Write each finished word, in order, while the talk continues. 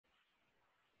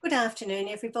Good afternoon,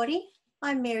 everybody.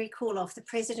 I'm Mary Cooloff, the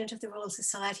President of the Royal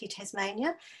Society of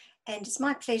Tasmania, and it's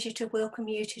my pleasure to welcome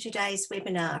you to today's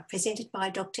webinar presented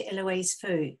by Dr. Eloise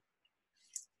Foo.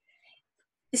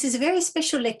 This is a very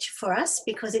special lecture for us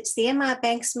because it's the M.R.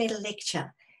 Banks Medal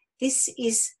Lecture. This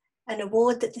is an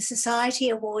award that the Society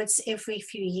awards every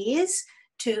few years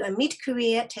to a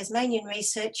mid-career Tasmanian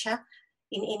researcher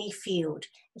in any field.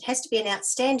 It has to be an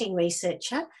outstanding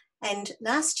researcher. And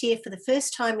last year, for the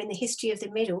first time in the history of the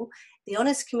medal, the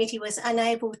Honours Committee was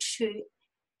unable to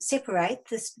separate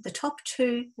the top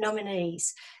two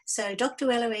nominees. So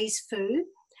Dr. Eloise Foo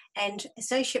and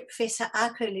Associate Professor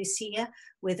Arco Lucia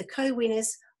were the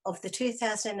co-winners of the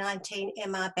 2019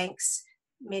 M.R. Banks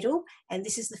Medal, and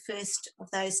this is the first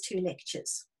of those two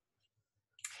lectures.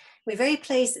 We're very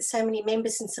pleased that so many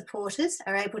members and supporters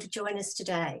are able to join us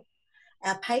today.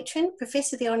 Our patron,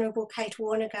 Professor the Honourable Kate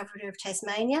Warner, Governor of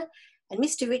Tasmania, and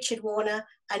Mr. Richard Warner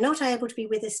are not able to be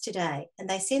with us today, and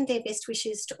they send their best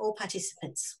wishes to all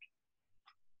participants.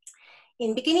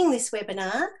 In beginning this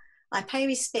webinar, I pay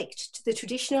respect to the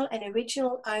traditional and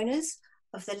original owners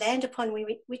of the land upon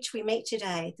which we meet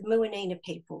today, the Muwinina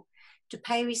people, to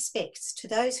pay respects to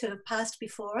those who have passed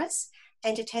before us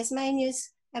and to Tasmania's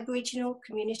Aboriginal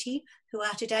community who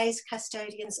are today's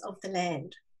custodians of the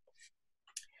land.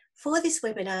 For this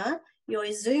webinar,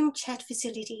 your Zoom chat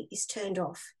facility is turned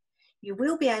off. You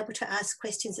will be able to ask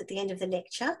questions at the end of the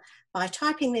lecture by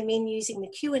typing them in using the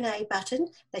Q&A button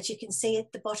that you can see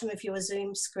at the bottom of your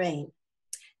Zoom screen.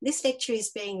 This lecture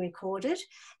is being recorded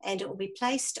and it will be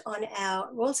placed on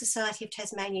our Royal Society of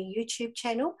Tasmania YouTube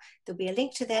channel. There'll be a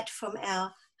link to that from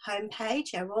our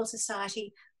homepage, our Royal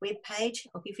Society webpage.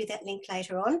 I'll give you that link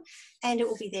later on, and it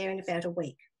will be there in about a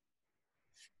week.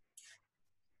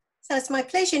 So it's my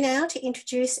pleasure now to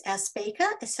introduce our speaker,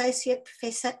 Associate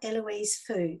Professor Eloise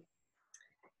Foo.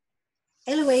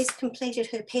 Eloise completed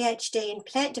her PhD in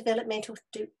plant developmental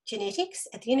genetics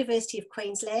at the University of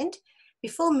Queensland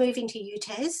before moving to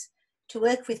UTAS to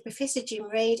work with Professor Jim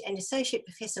Reid and Associate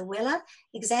Professor Weller,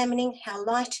 examining how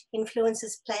light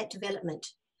influences plant development.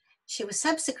 She was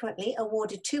subsequently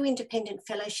awarded 2 independent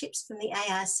fellowships from the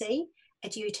ARC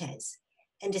at UTAS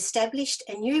and established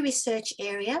a new research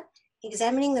area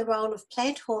examining the role of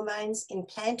plant hormones in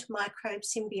plant-microbe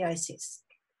symbioses.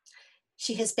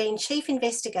 She has been chief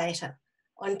investigator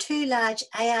on 2 large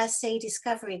ARC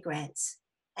discovery grants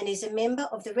and is a member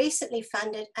of the recently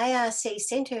funded ARC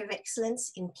Centre of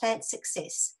Excellence in Plant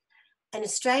Success, an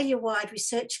Australia-wide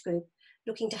research group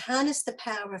looking to harness the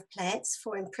power of plants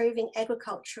for improving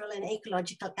agricultural and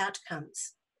ecological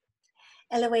outcomes.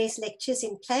 Eloise lectures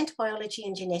in plant biology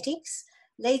and genetics,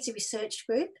 leads a research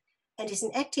group, and is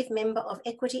an active member of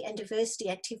equity and diversity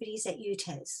activities at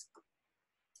UTAS.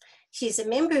 She is a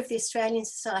member of the Australian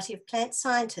Society of Plant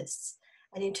Scientists,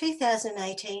 and in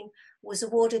 2018 was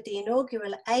awarded the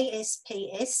inaugural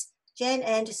ASPS Jan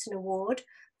Anderson Award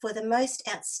for the most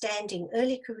outstanding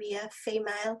early career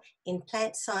female in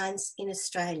plant science in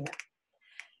Australia.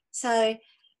 So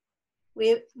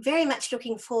we're very much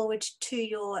looking forward to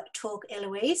your talk,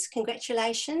 Eloise.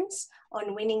 Congratulations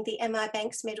on winning the M.R.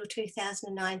 Banks Medal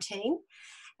 2019.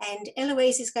 And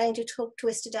Eloise is going to talk to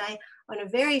us today on a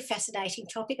very fascinating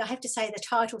topic. I have to say the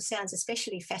title sounds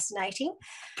especially fascinating.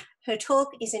 Her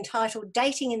talk is entitled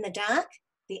Dating in the Dark,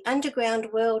 the Underground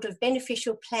World of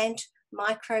Beneficial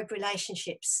Plant-Microbe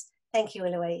Relationships. Thank you,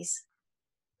 Eloise.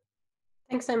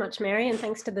 Thanks so much, Mary, and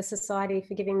thanks to the Society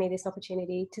for giving me this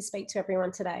opportunity to speak to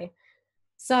everyone today.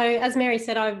 So as Mary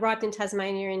said, I arrived in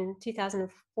Tasmania in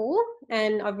 2004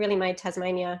 and I've really made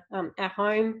Tasmania our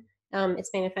home. It's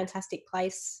been a fantastic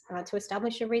place to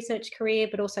establish a research career,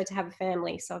 but also to have a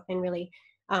family. So I've been really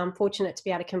fortunate to be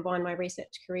able to combine my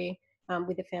research career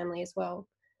with a family as well.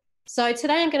 So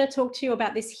today I'm going to talk to you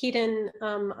about this hidden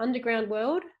underground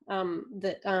world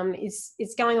that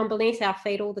is going on beneath our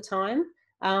feet all the time.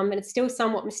 And it's still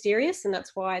somewhat mysterious, and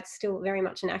that's why it's still very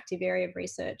much an active area of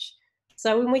research.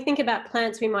 So when we think about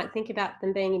plants, we might think about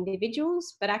them being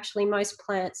individuals, but actually most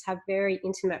plants have very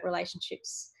intimate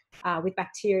relationships with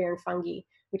bacteria and fungi,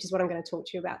 which is what I'm going to talk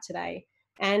to you about today.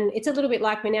 And it's a little bit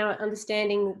like we're now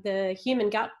understanding the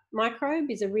human gut microbe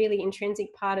is a really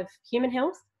intrinsic part of human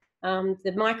health.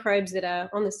 The microbes that are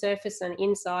on the surface and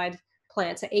inside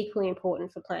plants are equally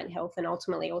important for plant health and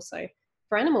ultimately also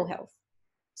for animal health.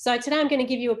 So today I'm going to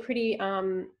give you a pretty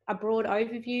a broad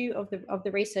overview of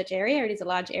the research area. It is a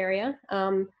large area,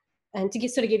 and to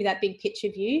sort of give you that big picture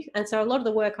view. And so a lot of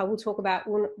the work I will talk about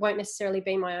won't necessarily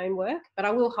be my own work, but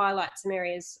I will highlight some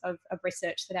areas of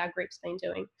research that our group's been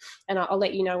doing, and I'll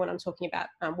let you know when I'm talking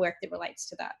about work that relates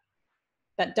to that.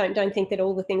 But don't think that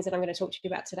all the things that I'm going to talk to you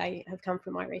about today have come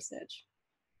from my research.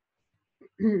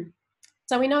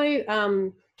 So we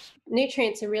know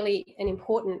nutrients are really an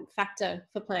important factor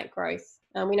for plant growth.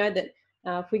 We know that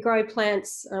if we grow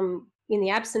plants in the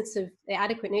absence of the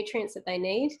adequate nutrients that they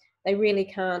need, they really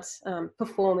can't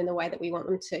perform in the way that we want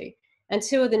them to. And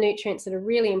two of the nutrients that are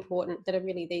really important, that are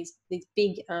really these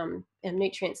big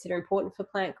nutrients that are important for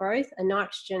plant growth, are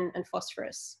nitrogen and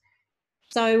phosphorus.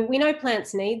 So we know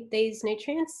plants need these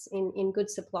nutrients in good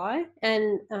supply,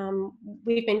 and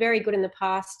we've been very good in the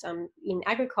past in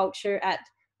agriculture at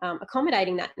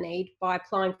accommodating that need by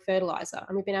applying fertiliser,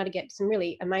 and we've been able to get some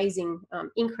really amazing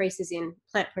increases in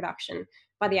plant production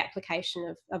by the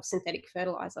application of synthetic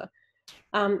fertiliser.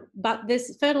 But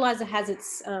this fertiliser has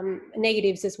its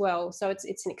negatives as well. So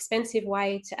it's an expensive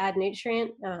way to add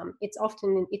nutrient. It's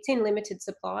in limited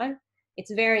supply.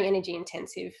 It's very energy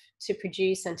intensive to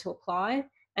produce and to apply.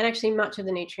 And actually much of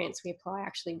the nutrients we apply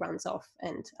actually runs off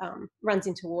and runs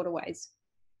into waterways,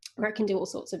 where it can do all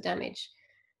sorts of damage.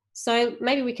 So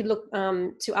maybe we could look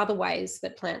to other ways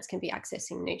that plants can be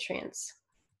accessing nutrients.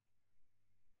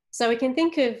 So we can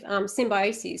think of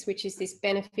symbioses, which is this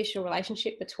beneficial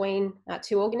relationship between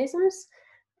two organisms,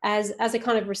 as a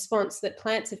kind of response that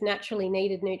plants have naturally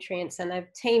needed nutrients and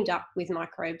they've teamed up with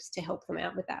microbes to help them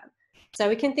out with that. So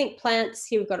we can think plants,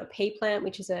 here we've got a pea plant,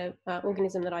 which is an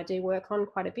organism that I do work on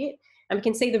quite a bit. And we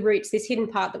can see the roots, this hidden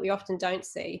part that we often don't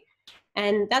see.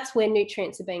 And that's where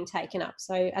nutrients are being taken up.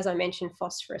 So as I mentioned,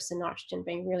 phosphorus and nitrogen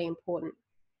being really important.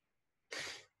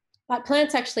 But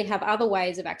plants actually have other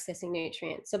ways of accessing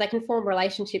nutrients. So they can form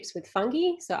relationships with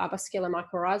fungi, so arbuscular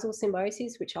mycorrhizal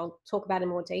symbioses, which I'll talk about in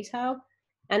more detail.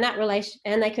 And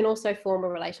they can also form a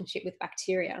relationship with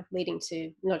bacteria, leading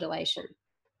to nodulation.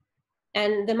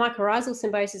 And the mycorrhizal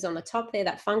symbiosis on the top there,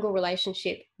 that fungal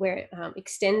relationship where it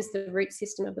extends the root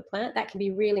system of the plant, that can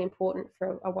be really important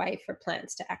for a way for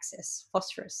plants to access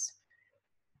phosphorus.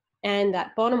 And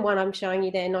that bottom one I'm showing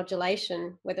you there,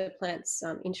 nodulation, where the plants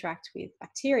interact with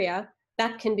bacteria,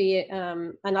 that can be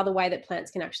another way that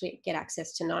plants can actually get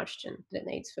access to nitrogen that it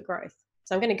needs for growth.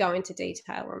 So I'm going to go into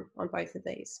detail on both of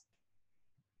these.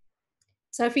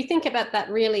 So if we think about that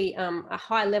really a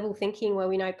high level thinking, where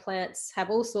we know plants have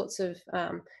all sorts of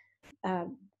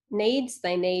needs.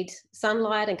 They need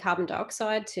sunlight and carbon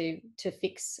dioxide to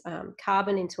fix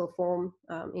carbon into a form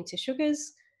into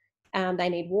sugars. They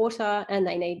need water and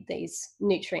they need these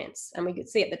nutrients. And we could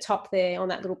see at the top there on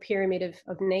that little pyramid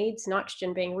of needs,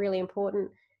 nitrogen being really important,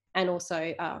 and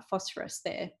also phosphorus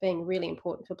there being really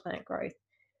important for plant growth.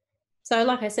 So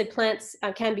like I said, plants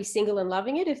can be single and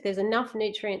loving it. If there's enough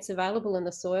nutrients available in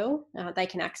the soil, they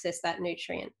can access that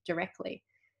nutrient directly.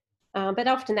 But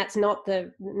often that's not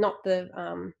the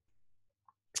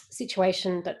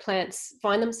situation that plants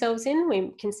find themselves in.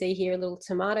 We can see here a little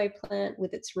tomato plant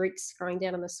with its roots growing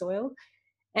down in the soil.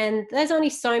 And there's only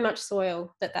so much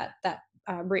soil that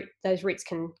those roots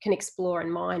can explore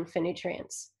and mine for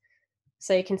nutrients.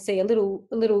 So you can see a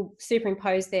little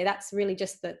superimposed there. That's really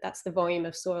just that's the volume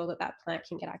of soil that plant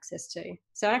can get access to.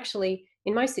 So actually,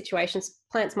 in most situations,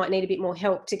 plants might need a bit more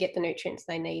help to get the nutrients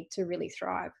they need to really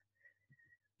thrive.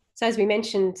 So as we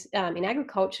mentioned in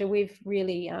agriculture, we've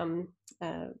really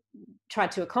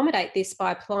tried to accommodate this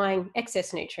by applying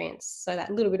excess nutrients. So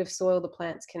that little bit of soil the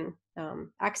plants can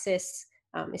access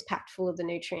is packed full of the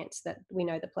nutrients that we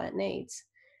know the plant needs.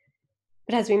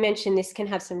 But as we mentioned, this can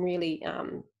have some really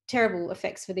terrible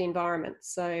effects for the environment.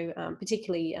 So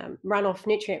particularly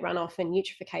nutrient runoff and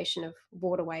eutrophication of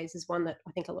waterways is one that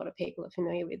I think a lot of people are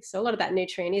familiar with. So a lot of that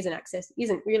nutrient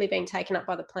isn't really being taken up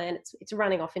by the plant. It's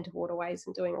running off into waterways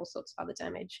and doing all sorts of other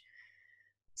damage.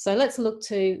 So let's look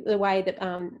to the way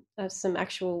that some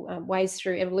actual ways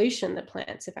through evolution that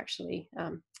plants have actually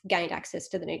gained access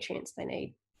to the nutrients they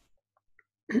need.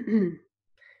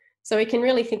 So we can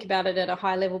really think about it at a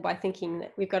high level by thinking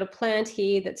that we've got a plant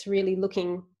here that's really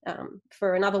looking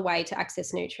for another way to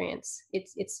access nutrients.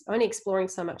 It's only exploring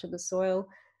so much of the soil,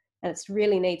 and it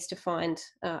really needs to find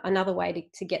another way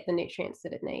to get the nutrients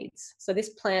that it needs. So this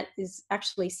plant is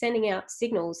actually sending out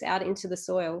signals out into the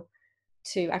soil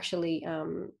to actually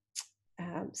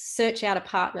search out a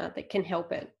partner that can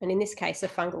help it, and in this case, a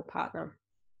fungal partner.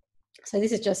 So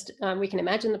this is just, we can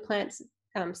imagine the plants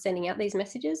sending out these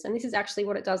messages, and this is actually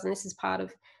what it does, and this is part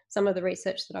of some of the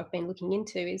research that I've been looking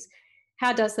into, is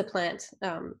how does the plant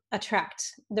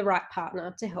attract the right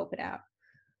partner to help it out.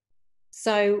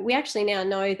 So we actually now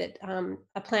know that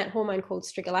a plant hormone called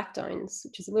strigolactones,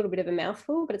 which is a little bit of a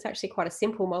mouthful, but it's actually quite a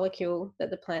simple molecule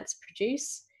that the plants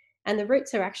produce, and the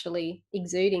roots are actually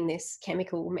exuding this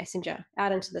chemical messenger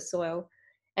out into the soil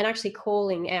and actually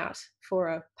calling out for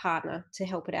a partner to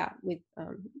help it out with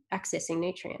accessing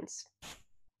nutrients.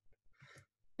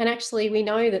 And actually we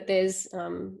know that there's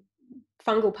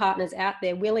fungal partners out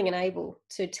there willing and able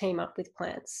to team up with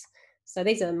plants. So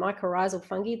these are mycorrhizal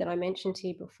fungi that I mentioned to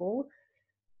you before.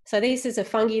 So this is a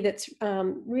fungi that's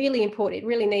really important. It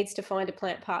really needs to find a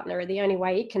plant partner. The only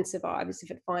way it can survive is if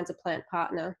it finds a plant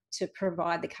partner to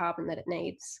provide the carbon that it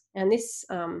needs. And this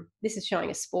is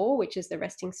showing a spore, which is the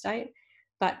resting state.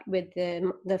 But with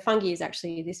the fungi is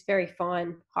actually this very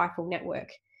fine hyphal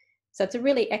network. So it's a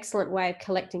really excellent way of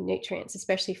collecting nutrients,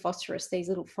 especially phosphorus. These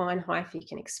little fine hyphae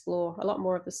can explore a lot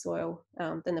more of the soil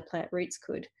than the plant roots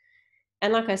could.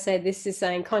 And like I said, this is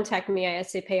saying, contact me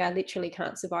ASAP. I literally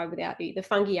can't survive without you. The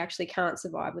fungi actually can't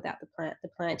survive without the plant. The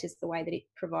plant is the way that it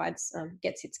provides,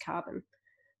 gets its carbon.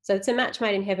 So it's a match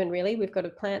made in heaven, really. We've got a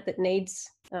plant that needs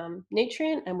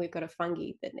nutrient, and we've got a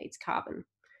fungi that needs carbon.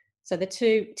 So the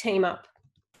two team up.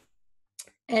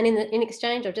 And in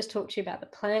exchange, I've just talked to you about the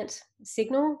plant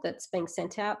signal that's being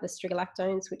sent out, the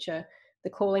strigolactones, which are the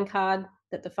calling card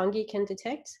that the fungi can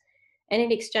detect. And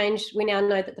in exchange, we now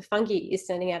know that the fungi is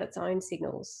sending out its own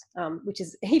signals, which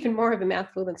is even more of a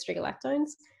mouthful than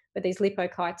strigolactones. But these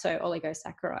lipocyto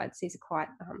oligosaccharides, these are quite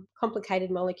complicated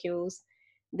molecules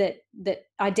that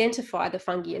identify the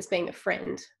fungi as being a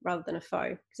friend rather than a foe.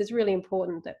 Because it's really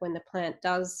important that when the plant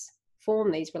does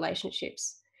form these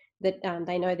relationships, that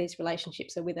they know these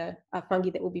relationships are with a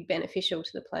fungi that will be beneficial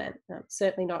to the plant.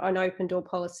 Certainly not an open door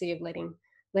policy of letting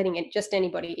just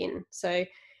anybody in. So.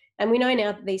 And we know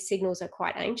now that these signals are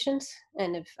quite ancient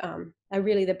and are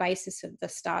really the basis of the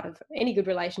start of any good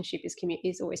relationship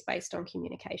is always based on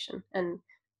communication. And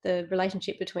the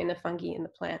relationship between the fungi and the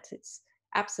plant, it's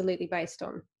absolutely based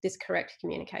on this correct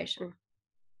communication.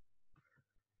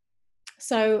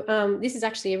 So this is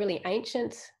actually a really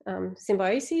ancient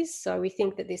symbiosis. So we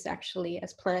think that this actually,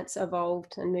 as plants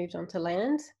evolved and moved onto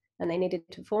land and they needed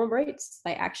to form roots,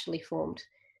 they actually formed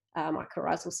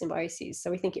mycorrhizal symbioses.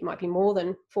 So we think it might be more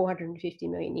than 450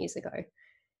 million years ago.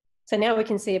 So now we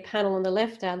can see a panel on the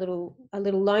left, a little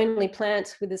lonely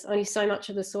plant with only so much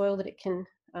of the soil that it can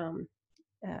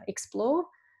explore.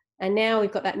 And now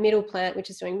we've got that middle plant, which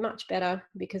is doing much better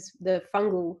because the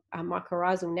fungal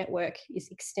mycorrhizal network is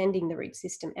extending the root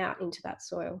system out into that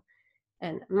soil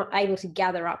and able to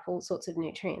gather up all sorts of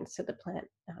nutrients that the plant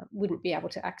wouldn't be able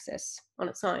to access on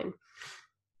its own.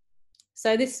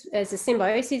 So this, as a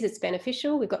symbiosis, it's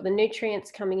beneficial. We've got the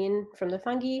nutrients coming in from the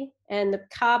fungi and the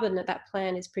carbon that that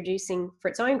plant is producing for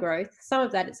its own growth. Some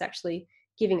of that it's actually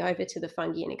giving over to the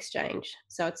fungi in exchange.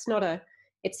 So it's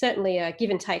certainly a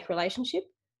give and take relationship,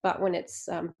 but when it's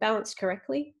balanced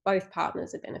correctly, both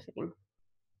partners are benefiting.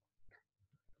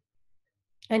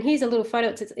 And here's a little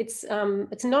photo. It's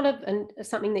not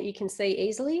something that you can see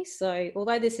easily. So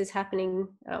although this is happening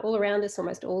all around us,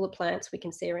 almost all the plants we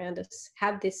can see around us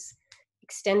have this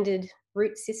extended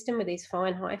root system with these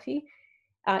fine hyphae.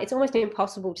 It's almost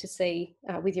impossible to see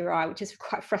with your eye, which is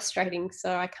quite frustrating.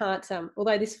 So I can't,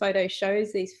 although this photo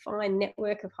shows these fine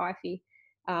network of hyphae,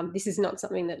 this is not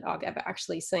something that I've ever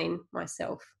actually seen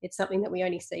myself. It's something that we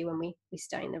only see when we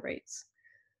stay in the roots.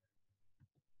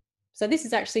 So this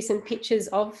is actually some pictures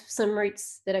of some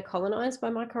roots that are colonized by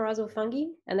mycorrhizal fungi,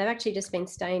 and they've actually just been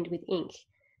stained with ink.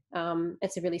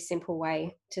 It's a really simple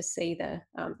way to see the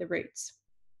roots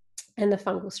and the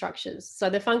fungal structures. So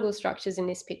the fungal structures in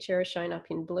this picture are shown up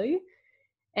in blue,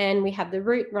 and we have the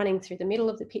root running through the middle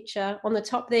of the picture. On the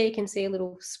top there, you can see a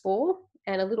little spore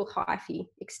and a little hyphae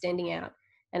extending out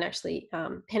and actually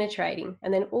penetrating.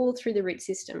 And then all through the root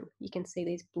system, you can see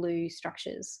these blue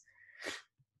structures.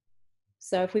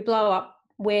 So if we blow up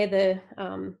where the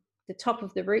top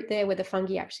of the root there, where the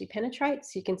fungi actually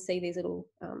penetrates, you can see these little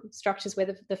structures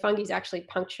where the fungi is actually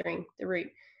puncturing the root.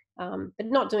 But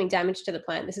not doing damage to the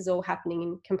plant. This is all happening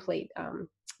in complete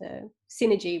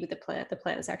synergy with the plant. The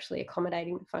plant is actually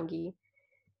accommodating the fungi.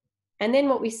 And then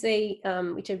what we see,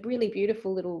 which are really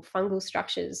beautiful little fungal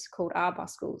structures called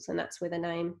arbuscles, and that's where the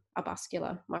name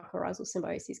arbuscular mycorrhizal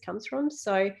symbiosis comes from.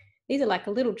 So these are like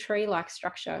a little tree-like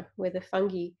structure where the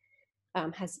fungi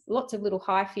has lots of little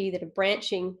hyphae that are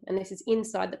branching, and this is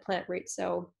inside the plant root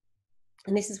cell.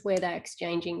 And this is where they're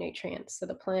exchanging nutrients. So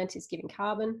the plant is giving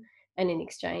carbon, and in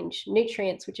exchange,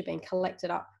 nutrients which are being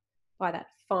collected up by that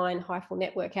fine hyphal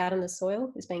network out in the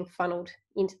soil is being funneled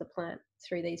into the plant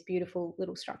through these beautiful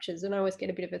little structures. And I always get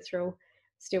a bit of a thrill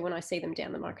still when I see them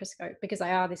down the microscope, because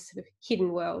they are this sort of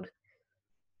hidden world.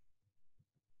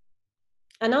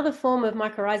 Another form of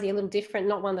mycorrhizae, a little different,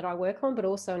 not one that I work on, but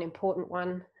also an important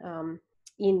one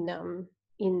in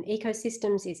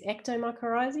ecosystems, is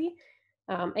ectomycorrhizae.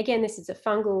 Again, this is a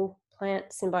fungal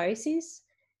plant symbiosis.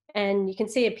 And you can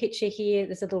see a picture here.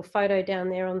 There's a little photo down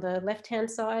there on the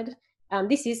left-hand side.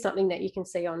 This is something that you can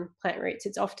see on plant roots.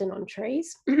 It's often on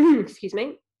trees, excuse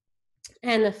me.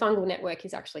 And the fungal network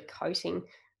is actually coating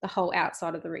the whole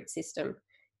outside of the root system.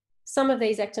 Some of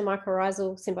these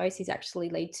ectomycorrhizal symbioses actually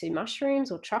lead to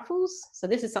mushrooms or truffles. So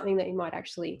this is something that you might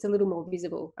actually, it's a little more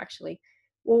visible actually.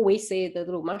 All we see are the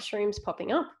little mushrooms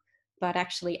popping up, but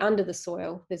actually under the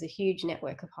soil, there's a huge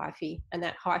network of hyphae, and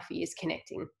that hyphae is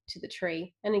connecting to the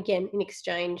tree. And again, in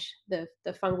exchange, the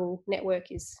fungal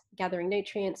network is gathering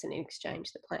nutrients, and in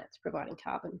exchange, the plant's providing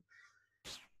carbon.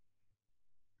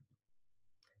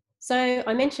 So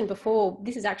I mentioned before,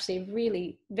 this is actually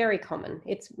really very common.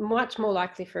 It's much more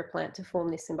likely for a plant to form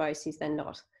this symbiosis than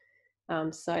not.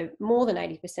 So more than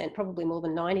 80%, probably more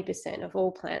than 90% of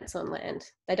all plants on land,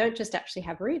 they don't just actually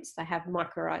have roots, they have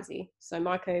mycorrhizae. So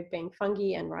myco being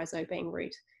fungi and rhizo being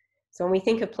root. So when we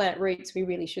think of plant roots, we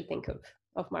really should think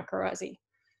of mycorrhizae.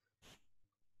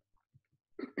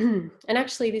 And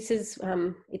actually this is,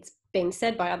 it's been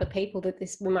said by other people that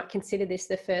we might consider this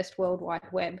the first World Wide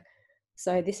Web.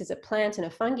 So this is a plant and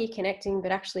a fungi connecting,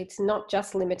 but actually it's not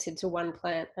just limited to one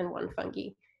plant and one fungi.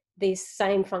 These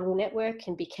same fungal network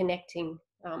can be connecting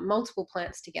multiple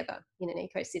plants together in an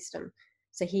ecosystem.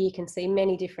 So here you can see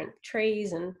many different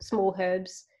trees and small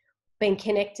herbs being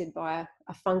connected by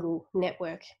a fungal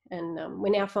network. And we're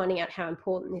now finding out how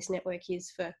important this network is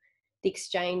for the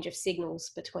exchange of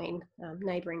signals between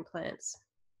neighbouring plants.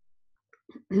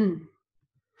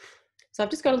 So I've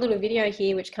just got a little video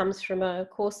here which comes from a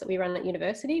course that we run at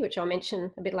university, which I'll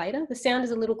mention a bit later. The sound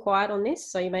is a little quiet on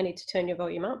this, so you may need to turn your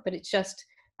volume up, but it just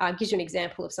gives you an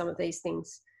example of some of these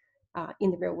things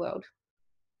in the real world.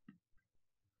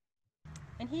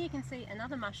 And here you can see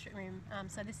another mushroom.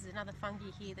 So this is another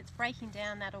fungi here that's breaking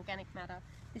down that organic matter.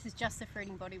 This is just the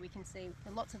fruiting body. We can see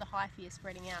lots of the hyphae are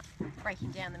spreading out,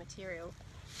 breaking down the material.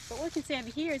 But what we can see over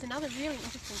here is another really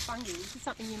interesting fungi. This is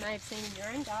something you may have seen in your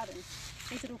own garden.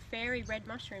 These little fairy red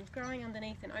mushrooms growing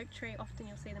underneath an oak tree. Often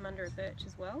you'll see them under a birch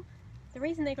as well. The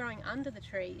reason they're growing under the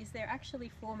tree is they're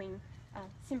actually forming a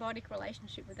symbiotic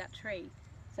relationship with that tree.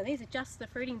 So these are just the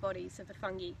fruiting bodies of the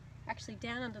fungi. Actually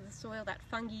down under the soil, that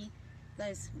fungi,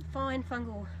 those fine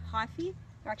fungal hyphae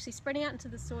are actually spreading out into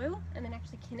the soil and then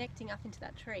actually connecting up into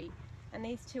that tree. And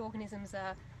these two organisms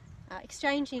are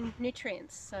exchanging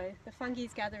nutrients. So the fungi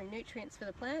is gathering nutrients for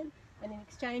the plant, and in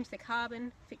exchange the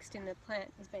carbon fixed in the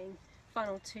plant is being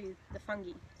funneled to the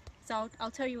fungi. So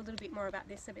I'll tell you a little bit more about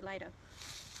this a bit later.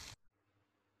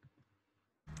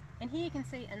 And here you can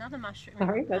see another mushroom.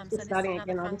 Sorry, so this is another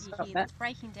fungi here that's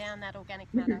breaking down that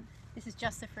organic matter. This is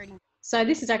just the fruiting. So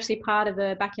this is actually part of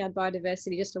the Backyard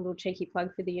Biodiversity, just a little cheeky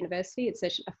plug for the university. It's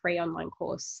a free online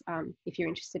course if you're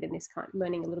interested in this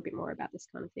learning a little bit more about this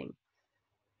kind of thing.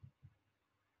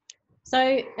 So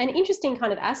an interesting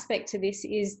kind of aspect to this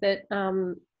is that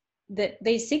that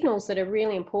these signals that are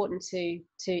really important to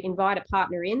invite a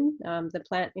partner in, the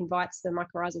plant invites the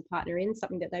mycorrhizal partner in,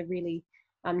 something that they really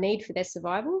need for their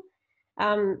survival.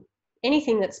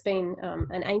 Anything that's been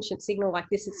an ancient signal like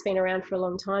this, it's been around for a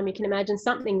long time, you can imagine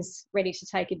something's ready to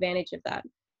take advantage of that.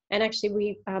 And actually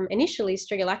we initially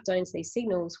strigolactones, these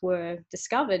signals were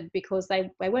discovered because they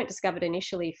weren't discovered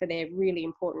initially for their really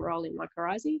important role in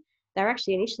mycorrhizae. They were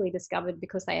actually initially discovered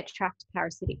because they attract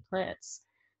parasitic plants.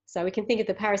 So we can think of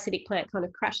the parasitic plant kind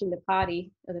of crashing the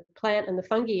party, the plant and the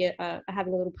fungi are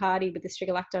having a little party with the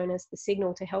strigolactone as the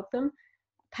signal to help them.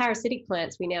 Parasitic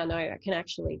plants, we now know, can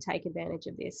actually take advantage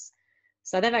of this.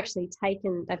 So they've actually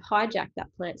they've hijacked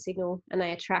that plant signal, and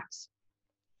they're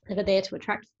there to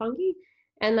attract fungi,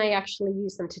 and they actually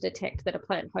use them to detect that a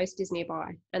plant host is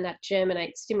nearby, and that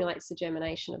stimulates the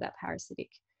germination of that parasitic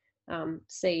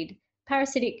seed.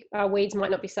 Parasitic weeds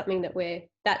might not be something that we're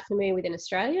that familiar with in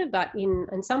Australia, but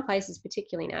in some places,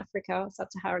 particularly in Africa,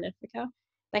 sub-Saharan Africa,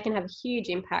 they can have a huge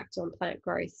impact on plant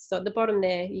growth. So at the bottom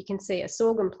there, you can see a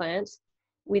sorghum plant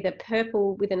with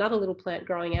another little plant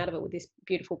growing out of it with this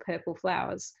beautiful purple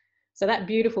flowers. So that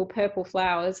beautiful purple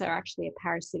flowers are actually a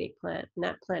parasitic plant, and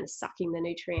that plant is sucking the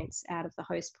nutrients out of the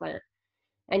host plant.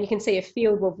 And you can see a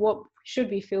field of what should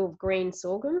be filled with green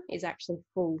sorghum is actually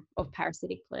full of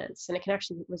parasitic plants, and it can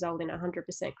actually result in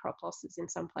 100% crop losses in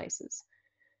some places.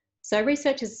 So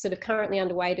research is sort of currently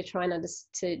underway to try and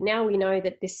now we know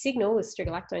that this signal, the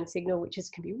strigolactone signal, which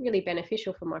can be really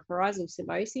beneficial for mycorrhizal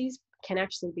symbioses, can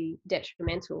actually be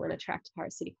detrimental and attract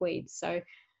parasitic weeds. So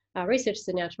researchers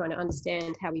are now trying to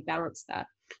understand how we balance that.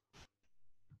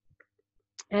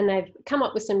 And they've come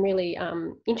up with some really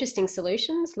interesting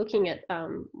solutions, looking at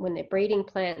when they're breeding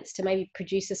plants to maybe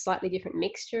produce a slightly different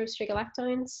mixture of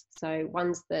strigolactones. So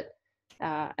ones that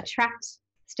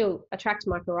still attract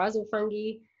mycorrhizal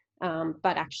fungi,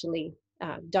 but actually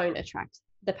don't attract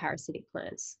the parasitic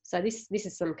plants. So this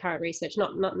is some current research,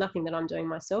 nothing that I'm doing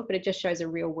myself, but it just shows a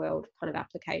real world kind of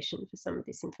application for some of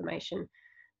this information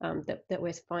that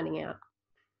we're finding out.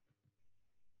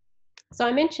 So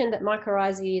I mentioned that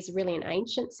mycorrhizae is really an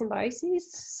ancient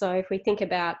symbiosis. So if we think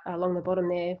about along the bottom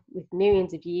there, with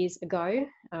millions of years ago,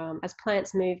 as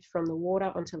plants moved from the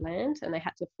water onto land, and they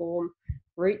had to form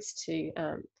roots to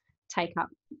take up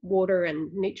water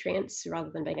and nutrients rather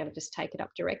than being able to just take it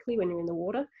up directly when you're in the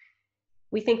water.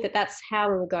 We think that that's how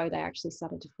long ago they actually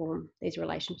started to form these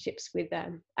relationships with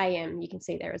AM. You can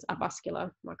see there as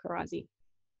arbuscular mycorrhizae,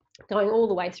 going all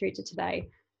the way through to today,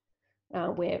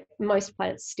 where most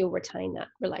plants still retain that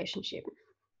relationship.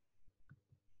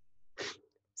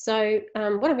 So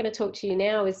what I'm going to talk to you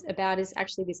now is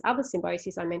actually this other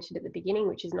symbiosis I mentioned at the beginning,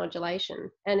 which is nodulation.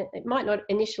 And it might not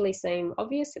initially seem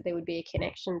obvious that there would be a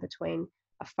connection between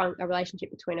a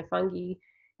relationship between a fungi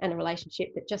and a relationship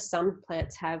that just some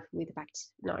plants have with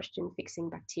nitrogen-fixing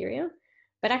bacteria.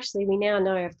 But actually, we now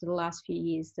know after the last few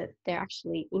years that they're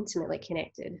actually intimately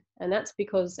connected. And that's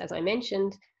because, as I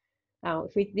mentioned,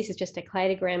 this is just a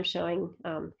cladogram showing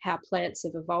how plants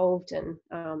have evolved and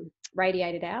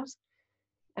radiated out.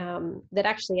 That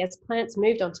actually, as plants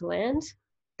moved onto land,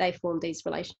 they formed these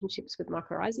relationships with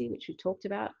mycorrhizae, which we talked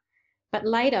about. But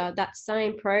later, that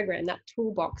same program, that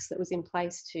toolbox that was in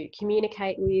place to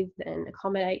communicate with and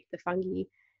accommodate the fungi,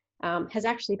 has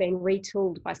actually been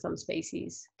retooled by some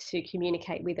species to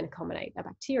communicate with and accommodate a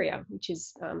bacteria, which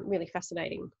is really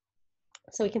fascinating.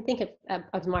 So we can think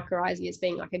of mycorrhizae as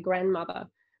being like a grandmother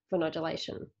for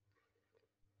nodulation.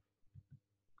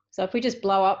 So if we just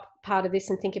blow up part of this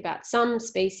and think about some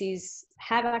species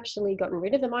have actually gotten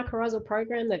rid of the mycorrhizal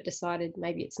program, they've decided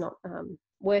maybe it's not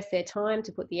worth their time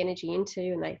to put the energy into,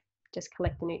 and they just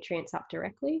collect the nutrients up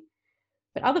directly.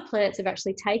 But other plants have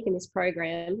actually taken this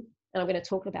program, and I'm going to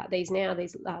talk about these now.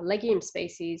 These legume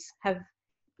species have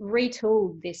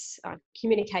retooled this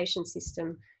communication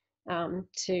system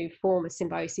to form a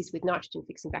symbiosis with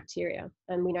nitrogen-fixing bacteria.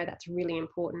 And we know that's really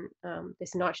important.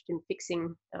 This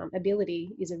nitrogen-fixing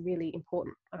ability is a really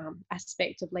important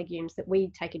aspect of legumes that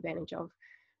we take advantage of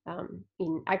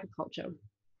in agriculture.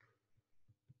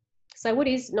 So what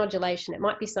is nodulation? It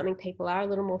might be something people are a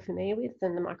little more familiar with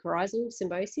than the mycorrhizal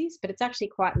symbiosis, but it's actually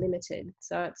quite limited.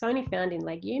 So it's only found in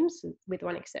legumes, with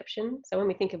one exception. So when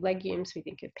we think of legumes, we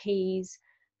think of peas,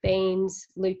 beans,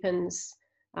 lupins,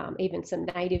 even some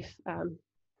native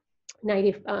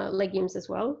legumes as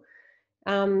well.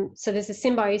 So there's a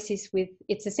symbiosis with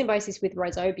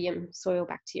rhizobium soil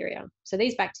bacteria. So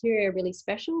these bacteria are really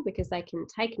special because they can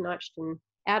take nitrogen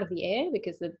out of the air,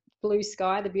 because the blue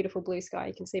sky, the beautiful blue sky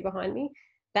you can see behind me,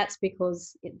 that's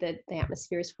because the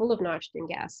atmosphere is full of nitrogen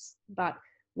gas, but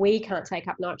we can't take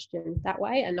up nitrogen that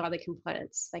way, and neither can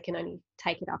plants. They can only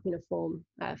take it up in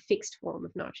a fixed form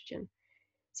of nitrogen.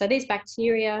 So these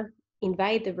bacteria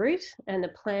invade the root, and the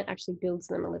plant actually builds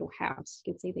them a little house.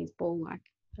 You can see these ball-like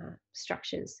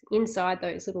structures. Inside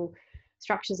those little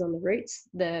structures on the roots,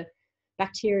 the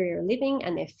bacteria are living,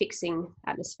 and they're fixing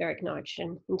atmospheric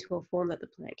nitrogen into a form that the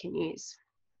plant can use.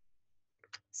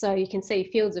 So you can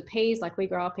see fields of peas, like we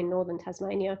grow up in northern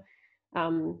Tasmania,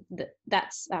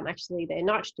 that's actually they're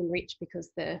nitrogen rich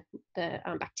because the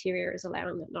bacteria is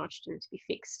allowing that nitrogen to be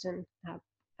fixed and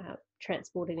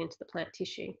transported into the plant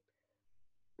tissue.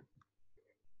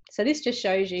 So this just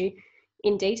shows you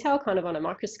in detail, kind of on a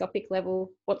microscopic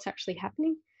level, what's actually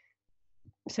happening.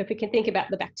 So if we can think about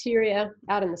the bacteria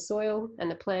out in the soil and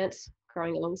the plants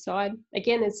growing alongside,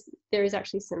 again, there is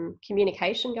actually some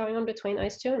communication going on between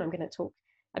those two, and I'm going to talk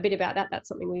a bit about that. That's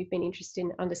something we've been interested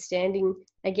in understanding.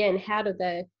 Again, how do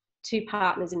the two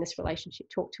partners in this relationship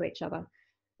talk to each other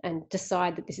and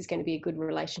decide that this is going to be a good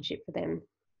relationship for them?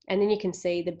 And then you can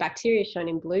see the bacteria shown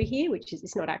in blue here, which is,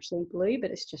 it's not actually blue, but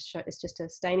it's just a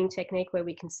staining technique where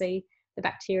we can see the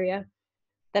bacteria.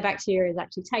 The bacteria is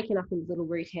actually taken up in little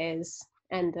root hairs,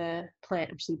 and the plant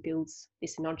actually builds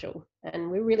this nodule. And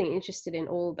we're really interested in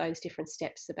all those different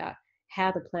steps about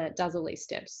how the plant does all these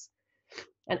steps,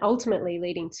 and ultimately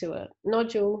leading to a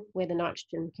nodule where the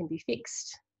nitrogen can be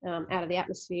fixed out of the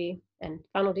atmosphere and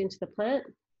funneled into the plant.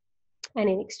 And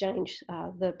in exchange,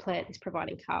 the plant is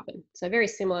providing carbon. So very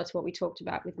similar to what we talked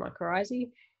about with mycorrhizae,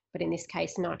 but in this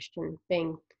case, nitrogen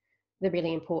being the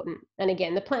really important. And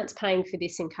again, the plant's paying for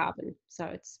this in carbon, so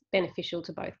it's beneficial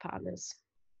to both partners.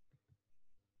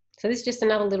 So this is just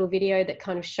another little video that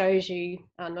kind of shows you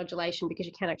nodulation, because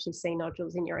you can actually see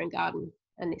nodules in your own garden.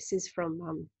 And this is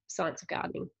from Science of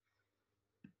Gardening.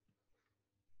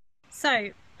 So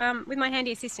with my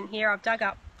handy assistant here, I've dug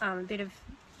up a bit of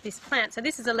this plant. So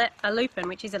this is a lupin,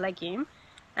 which is a legume.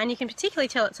 And you can particularly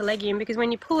tell it's a legume because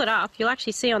when you pull it up, you'll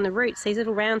actually see on the roots these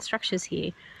little round structures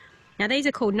here. Now these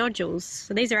are called nodules,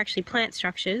 so these are actually plant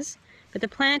structures, but the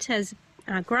plant has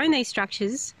grown these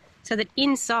structures so that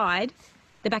inside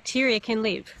the bacteria can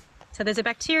live. So there's a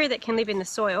bacteria that can live in the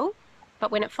soil,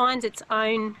 but when it finds its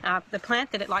own, the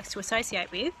plant that it likes to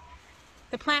associate with,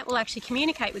 the plant will actually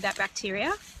communicate with that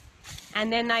bacteria,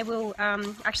 and then they will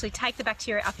actually take the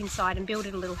bacteria up inside and build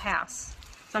it a little house.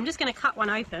 So I'm just going to cut one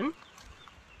open.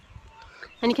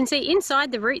 And you can see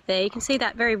inside the root there, you can see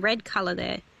that very red colour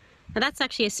there. Now that's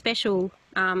actually a special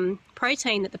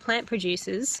protein that the plant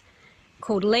produces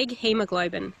called leg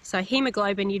hemoglobin. So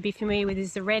hemoglobin, you'd be familiar with,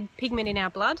 is the red pigment in our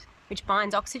blood which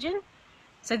binds oxygen.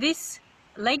 So this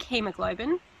leg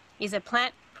hemoglobin is a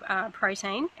plant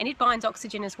protein, and it binds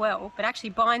oxygen as well, but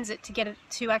actually binds it to get it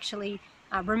to actually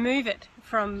remove it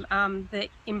from the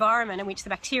environment in which the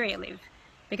bacteria live.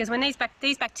 Because when these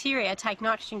bacteria take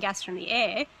nitrogen gas from the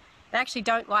air, they actually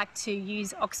don't like to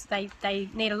use they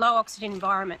need a low oxygen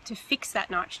environment to fix that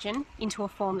nitrogen into a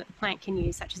form that the plant can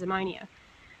use, such as ammonia.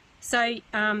 So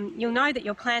you'll know that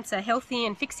your plants are healthy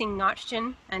and fixing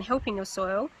nitrogen and helping your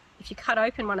soil if you cut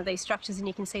open one of these structures, and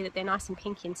you can see that they're nice and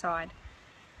pink inside.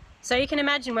 So you can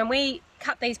imagine when we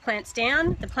cut these plants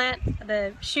down,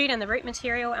 the shoot and the root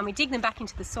material, and we dig them back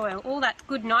into the soil, all that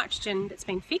good nitrogen that's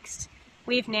been fixed,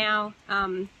 we've now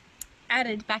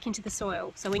added back into the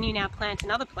soil. So when you now plant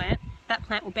another plant, that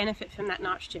plant will benefit from that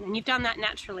nitrogen, and you've done that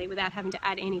naturally without having to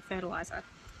add any fertiliser.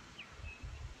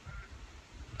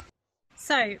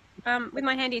 So with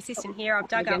my handy assistant here, I've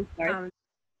dug up...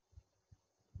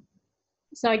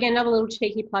 So again, another little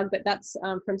cheeky plug, but that's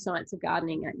from Science of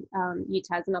Gardening at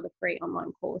UTAS, another free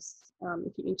online course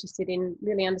if you're interested in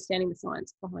really understanding the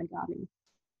science behind gardening.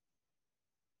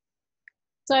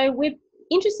 So we're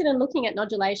interested in looking at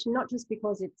nodulation, not just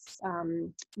because it's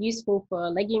useful for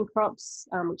legume crops,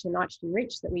 which are nitrogen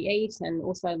rich that we eat, and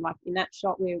also like in that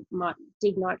shot we might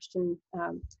dig nitrogen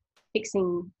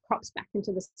fixing crops back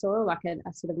into the soil, like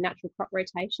a sort of natural crop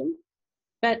rotation.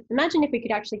 But imagine if we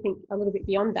could actually think a little bit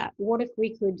beyond that. What if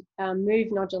we could move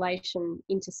nodulation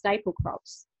into staple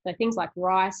crops? So things like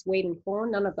rice, wheat and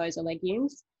corn, none of those are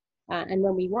legumes. And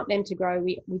when we want them to grow,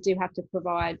 we do have to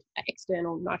provide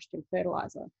external nitrogen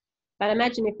fertiliser. But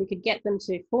imagine if we could get them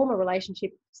to form a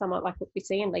relationship, somewhat like what we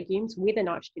see in legumes, with a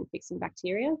nitrogen fixing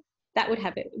bacteria. That would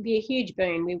be a huge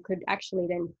boon. We could actually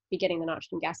then be getting the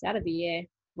nitrogen gas out of the air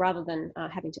rather than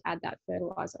having to add that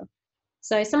fertiliser.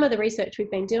 So some of the research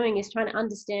we've been doing is trying to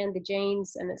understand the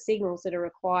genes and the signals that are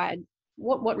required.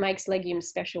 What makes legumes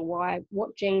special?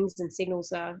 What genes and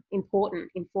signals are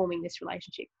important in forming this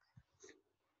relationship?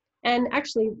 And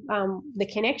actually, the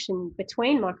connection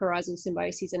between mycorrhizal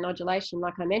symbioses and nodulation,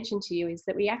 like I mentioned to you, is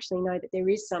that we actually know that there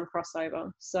is some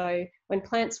crossover. So when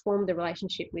plants formed the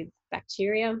relationship with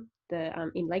bacteria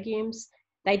in legumes,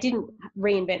 they didn't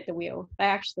reinvent the wheel.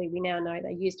 We now know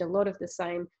they used a lot of the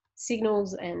same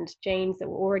signals and genes that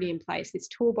were already in place, this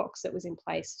toolbox that was in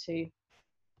place to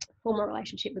form a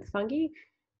relationship with fungi.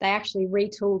 They actually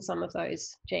retooled some of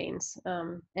those genes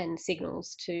and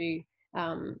signals to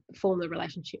form the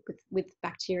relationship with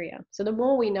bacteria. So the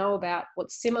more we know about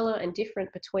what's similar and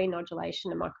different between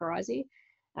nodulation and mycorrhizae,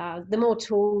 the more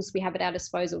tools we have at our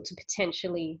disposal to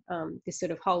potentially this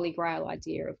sort of holy grail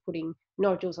idea of putting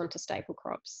nodules onto staple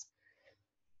crops.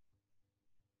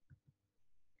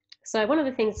 So one of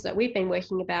the things that we've been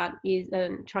working about is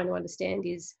trying to understand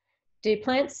is, do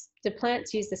plants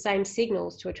use the same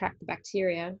signals to attract the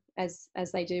bacteria as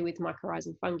they do with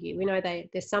mycorrhizal fungi? We know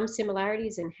there's some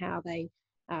similarities in how they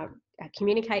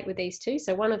communicate with these two.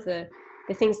 So one of the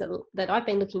things that I've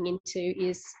been looking into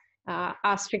is are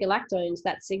strigolactones,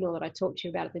 that signal that I talked to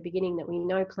you about at the beginning that we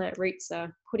know plant roots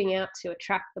are putting out to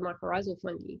attract the mycorrhizal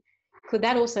fungi. Could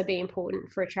that also be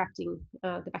important for attracting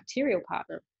the bacterial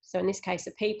partner? So in this case,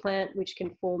 a pea plant, which can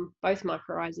form both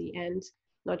mycorrhizae and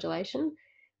nodulation.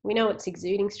 We know it's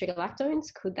exuding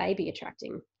strigolactones. Could they be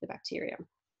attracting the bacteria?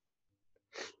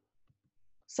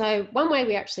 So one way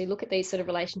we actually look at these sort of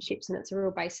relationships, and it's a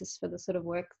real basis for the sort of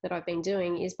work that I've been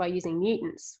doing, is by using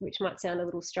mutants, which might sound a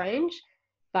little strange.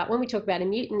 But when we talk about a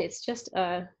mutant, it's just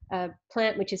a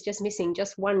plant which is just missing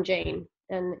just one gene.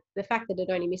 And the fact that it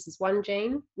only misses one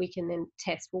gene, we can then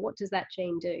test, well, what does that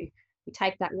gene do? We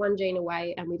take that one gene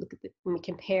away and we look at and we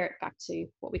compare it back to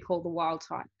what we call the wild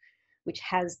type, which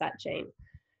has that gene.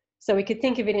 So we could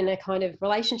think of it in a kind of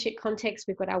relationship context.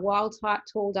 We've got our wild type,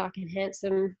 tall, dark and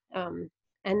handsome. And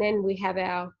then we have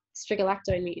our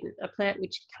strigolactone mutant, a plant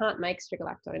which can't make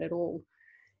strigolactone at all.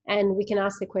 And we can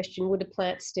ask the question, would a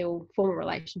plant still form a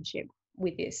relationship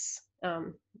with this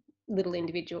little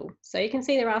individual? So you can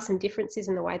see there are some differences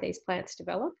in the way these plants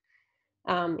develop.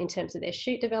 in terms of their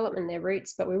shoot development, their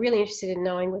roots, but we're really interested in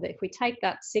knowing whether if we take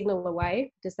that signal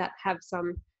away, does that have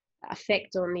some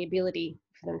effect on the ability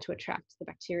for them to attract the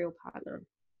bacterial partner.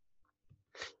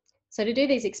 So to do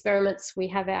these experiments, we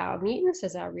have our mutants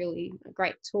as our really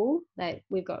great tool that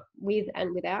we've got with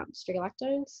and without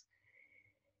strigolactones.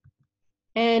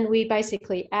 And we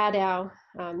basically add our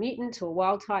mutant to a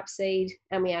wild type seed,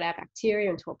 and we add our bacteria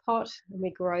into a pot, and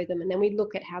we grow them, and then we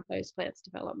look at how those plants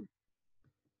develop.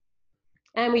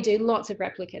 And we do lots of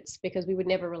replicates because we would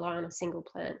never rely on a single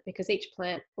plant, because each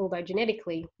plant, although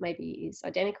genetically maybe is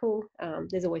identical,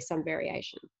 there's always some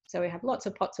variation. So we have lots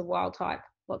of pots of wild type,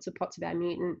 lots of pots of our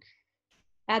mutant,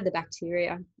 add the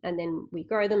bacteria, and then we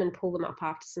grow them and pull them up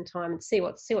after some time and see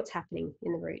what's happening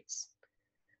in the roots.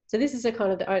 So this is a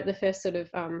kind of the first sort of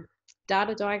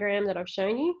data diagram that I've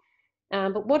shown you.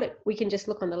 But we can just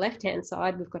look on the left-hand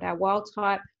side. We've got our wild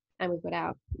type, and we've got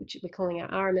our, which we're calling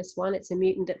our RMS1. It's a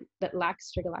mutant that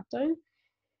lacks strigolactone.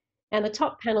 And the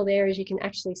top panel there is you can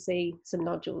actually see some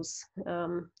nodules,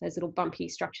 those little bumpy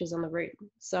structures on the root.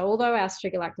 So although our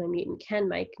strigolactone mutant can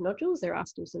make nodules, there are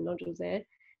still some nodules there,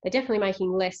 they're definitely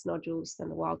making less nodules than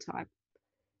the wild type.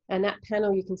 And that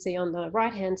panel you can see on the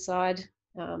right-hand side,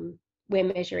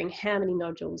 we're measuring how many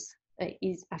nodules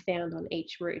are found on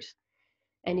each root.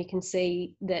 And you can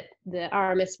see that the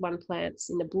RMS1 plants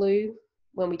in the blue,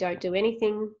 when we don't do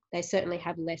anything, they certainly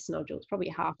have less nodules, probably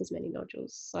half as many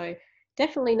nodules. So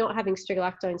definitely not having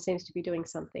strigolactone seems to be doing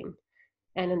something.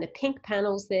 And in the pink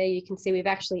panels there, you can see we've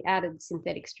actually added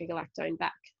synthetic strigolactone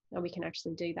back. And we can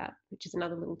actually do that, which is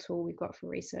another little tool we've got for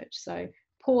research. So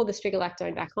pour the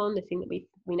strigolactone back on, the thing that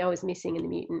we know is missing in the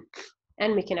mutant,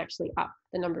 and we can actually up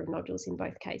the number of nodules in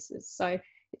both cases. So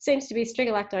it seems to be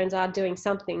strigolactones are doing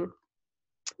something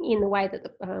in the way that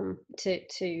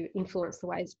to influence the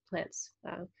ways plants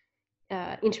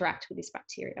interact with this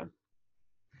bacteria.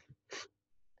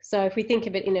 So if we think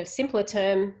of it in a simpler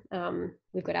term,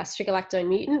 we've got our strigolactone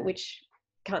mutant, which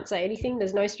can't say anything.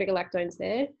 There's no strigolactones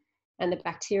there, and the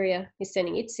bacteria is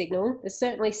sending its signal. There's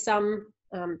certainly some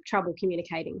trouble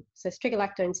communicating. So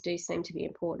strigolactones do seem to be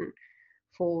important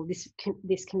for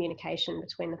this communication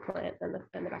between the plant and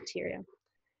the bacteria.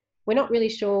 We're not really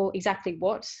sure exactly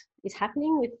what is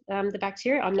happening with the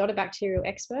bacteria. I'm not a bacterial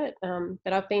expert,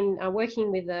 but I've been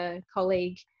working with a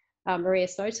colleague, Maria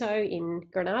Soto, in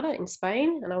Granada in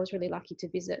Spain, and I was really lucky to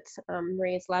visit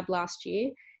Maria's lab last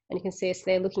year, and you can see us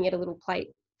there looking at a little plate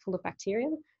full of bacteria.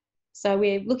 So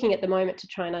we're looking at the moment to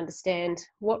try and understand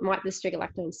what might the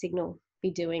strigolactone signal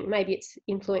be doing. Maybe it's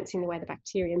influencing the way the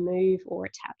bacteria move or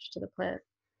attach to the plant.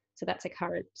 So that's a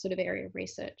current sort of area of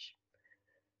research.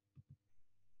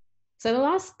 So the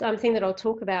last thing that I'll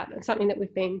talk about, and something that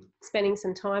we've been spending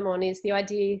some time on, is the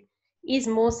idea, is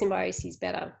more symbiosis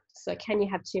better? So can you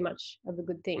have too much of a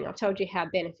good thing? I've told you how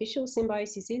beneficial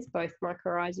symbiosis is, both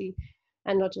mycorrhizal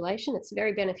and nodulation. It's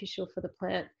very beneficial for the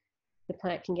plant. The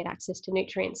plant can get access to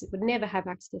nutrients it would never have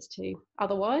access to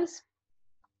otherwise.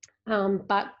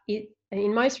 But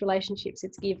in most relationships,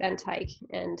 it's give and take.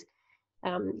 And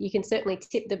you can certainly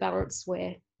tip the balance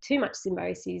where too much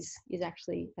symbiosis is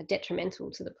actually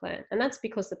detrimental to the plant. And that's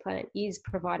because the plant is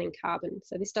providing carbon.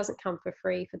 So this doesn't come for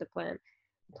free for the plant.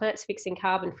 The plant's fixing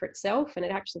carbon for itself, and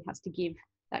it actually has to give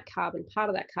that carbon, part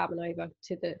of that carbon, over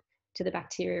to the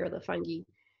bacteria or the fungi.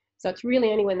 So it's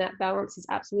really only when that balance is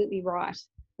absolutely right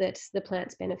that the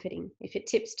plant's benefiting. If it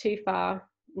tips too far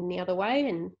in the other way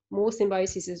and more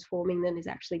symbiosis is forming than is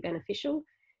actually beneficial,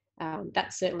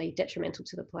 that's certainly detrimental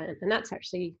to the plant. And that's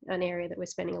actually an area that we're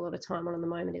spending a lot of time on at the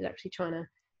moment, is actually trying to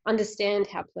understand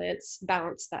how plants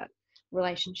balance that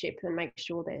relationship and make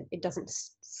sure that it doesn't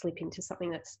slip into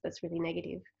something that's really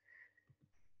negative.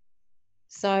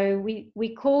 So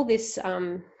we call this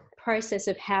process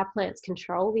of how plants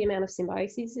control the amount of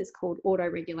symbiosis is called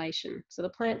autoregulation. So the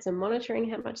plants are monitoring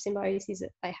how much symbiosis that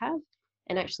they have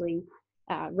and actually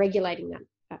regulating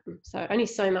that. So only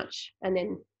so much, and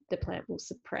then the plant will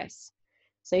suppress.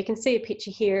 So you can see a picture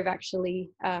here of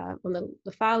actually on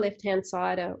the far left-hand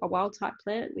side a wild type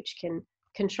plant which can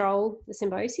control the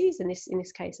symbiosis, and in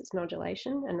this case it's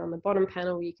nodulation. And on the bottom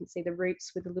panel you can see the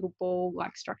roots with the little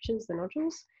ball-like structures, the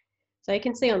nodules. So you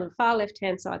can see on the far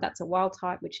left-hand side that's a wild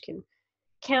type which can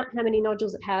count how many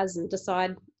nodules it has and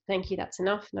decide, thank you, that's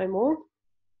enough, no more.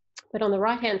 But on the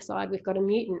right-hand side we've got a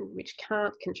mutant which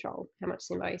can't control how much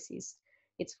symbiosis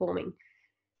it's forming.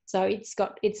 So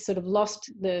it's sort of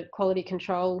lost the quality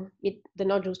control. The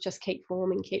nodules just keep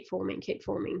forming.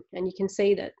 And you can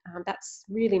see that that's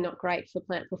really not great for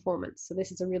plant performance. So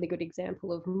this is a really good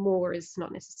example of more is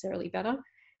not necessarily better.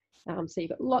 So you've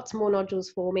got lots more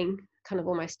nodules forming, kind of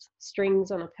almost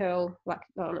strings on a pearl, like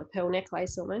on a pearl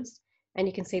necklace almost. And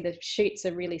you can see the shoots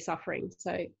are really suffering.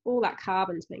 So all that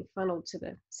carbon's being funneled to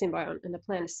the symbiont, and the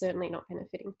plant is certainly not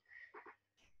benefiting.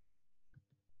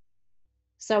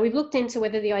 So we've looked into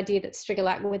whether the idea that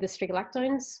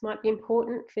strigolactones might be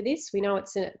important for this. We know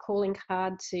it's a calling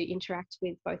card to interact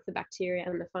with both the bacteria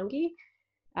and the fungi.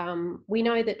 We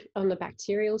know that on the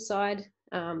bacterial side,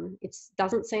 it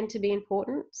doesn't seem to be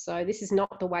important. So this is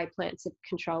not the way plants are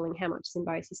controlling how much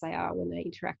symbiosis they are when they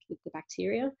interact with the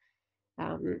bacteria.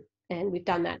 And we've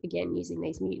done that again using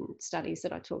these mutant studies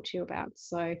that I talked to you about.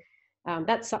 So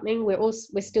that's something we're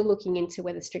still looking into,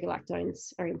 whether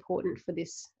strigolactones are important for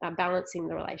this balancing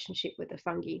the relationship with the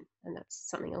fungi, and that's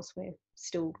something else we're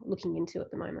still looking into at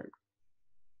the moment.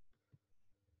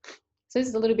 So this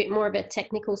is a little bit more of a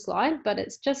technical slide, but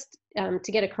it's just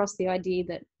to get across the idea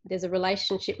that there's a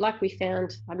relationship, like we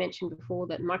found, I mentioned before,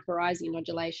 that mycorrhizae and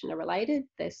nodulation are related.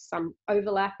 There's some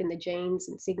overlap in the genes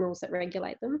and signals that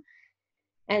regulate them.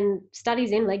 And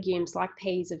studies in legumes like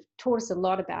peas have taught us a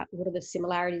lot about what are the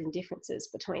similarities and differences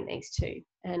between these two.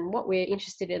 And what we're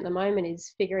interested in at the moment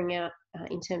is figuring out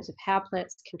in terms of how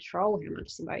plants control how much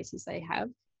symbiosis they have.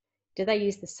 Do they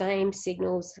use the same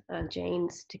signals and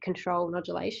genes to control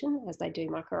nodulation as they do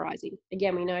mycorrhizae?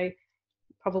 Again, we know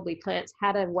probably plants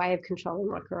had a way of controlling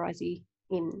mycorrhizae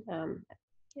in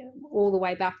all the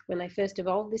way back when they first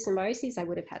evolved the symbioses. They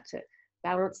would have had to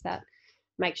balance that,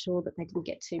 make sure that they didn't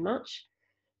get too much.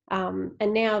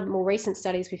 And now more recent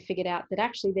studies, we've figured out that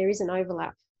actually there is an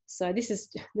overlap. So this is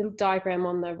a little diagram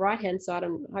on the right-hand side,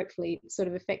 and hopefully it's sort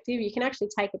of effective. You can actually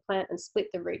take a plant and split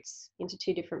the roots into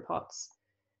two different pots.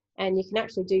 And you can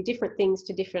actually do different things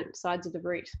to different sides of the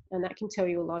root. And that can tell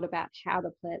you a lot about how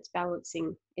the plant's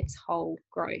balancing its whole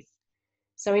growth.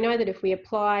 So we know that if we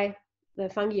apply the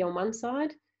fungi on one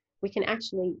side, we can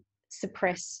actually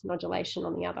suppress nodulation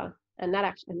on the other. And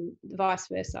vice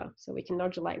versa. So we can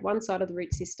nodulate one side of the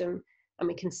root system and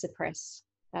we can suppress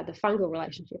the fungal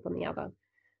relationship on the other.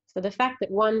 So the fact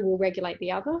that one will regulate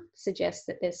the other suggests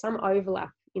that there's some overlap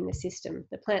in the system.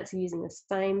 The plants are using the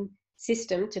same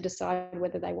system to decide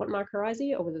whether they want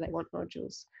mycorrhizae or whether they want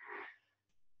nodules.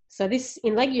 So this,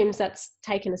 in legumes, that's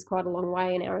taken us quite a long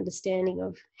way in our understanding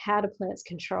of how do plants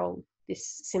control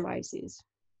this symbiosis.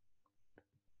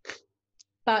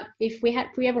 But if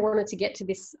we ever wanted to get to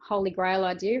this holy grail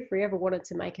idea, if we ever wanted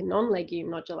to make a non-legume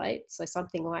nodulate, so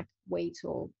something like wheat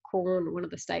or corn or one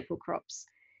of the staple crops,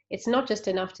 it's not just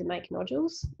enough to make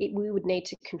nodules. We would need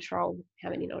to control how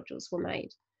many nodules were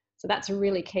made. So that's a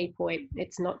really key point.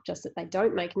 It's not just that they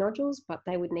don't make nodules, but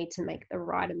they would need to make the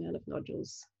right amount of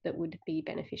nodules that would be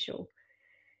beneficial.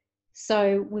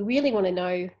 So we really want to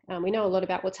know, we know a lot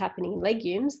about what's happening in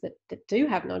legumes that do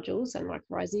have nodules and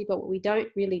mycorrhizae, but what we don't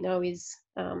really know is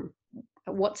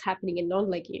what's happening in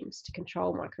non-legumes to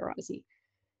control mycorrhizae.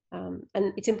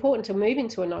 And it's important to move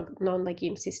into a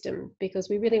non-legume system because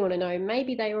we really want to know,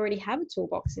 maybe they already have a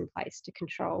toolbox in place to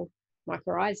control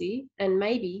mycorrhizae, and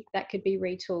maybe that could be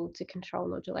retooled to control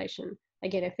nodulation.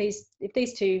 Again, if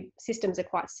these two systems are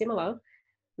quite similar,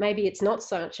 maybe it's not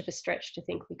so much of a stretch to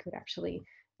think we could actually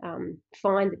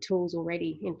find the tools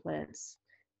already in plants.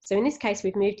 So in this case,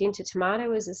 we've moved into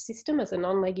tomato as a system, as a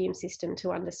non-legume system,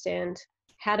 to understand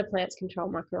how do plants control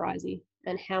mycorrhizae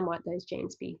and how might those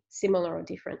genes be similar or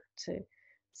different to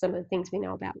some of the things we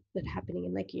know about that are happening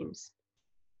in legumes.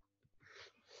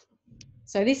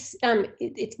 So this,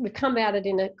 we've come about it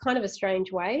in a kind of a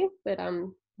strange way, but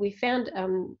we found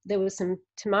there were some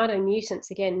tomato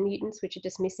mutants, again, mutants which are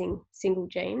just missing single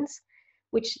genes,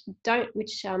 which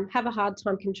have a hard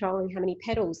time controlling how many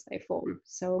petals they form.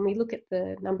 So when we look at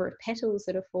the number of petals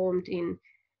that are formed in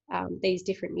these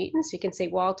different mutants, you can see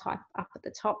wild type up at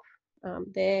the top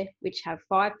there, which have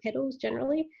 5 petals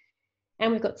generally.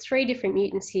 And we've got 3 different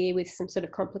mutants here with some sort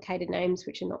of complicated names,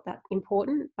 which are not that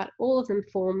important, but all of them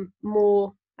form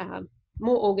more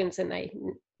organs than they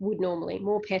would normally,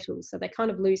 more petals. So they kind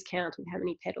of lose count of how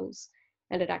many petals,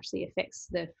 and it actually affects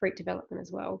the fruit development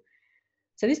as well.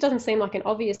 So this doesn't seem like an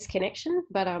obvious connection,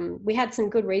 but we had some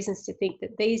good reasons to think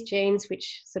that these genes,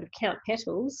 which sort of count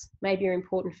petals, maybe are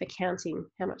important for counting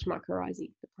how much mycorrhizae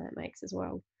the plant makes as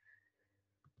well.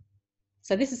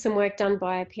 So this is some work done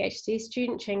by a PhD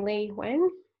student, Cheng-Li Wang,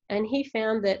 and he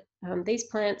found that these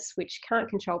plants which can't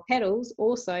control petals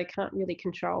also can't really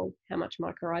control how much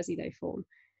mycorrhizae they form.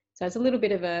 So it's a little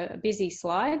bit of a busy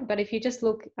slide, but if you just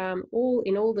look in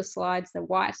all the slides, the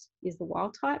white is the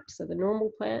wild type, so the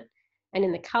normal plant, and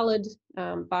in the coloured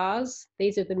bars,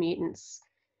 these are the mutants.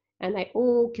 And they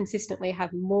all consistently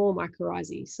have more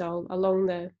mycorrhizae. So along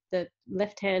the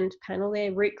left-hand panel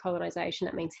there, root colonisation,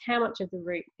 that means how much of the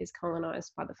root is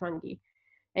colonised by the fungi.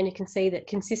 And you can see that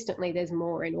consistently there's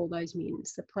more in all those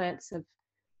mutants. The plants have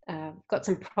got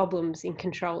some problems in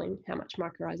controlling how much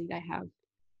mycorrhizae they have.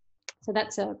 So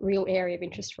that's a real area of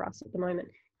interest for us at the moment,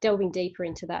 delving deeper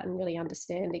into that and really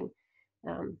understanding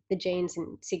the genes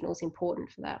and signals important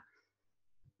for that.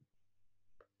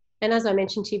 And as I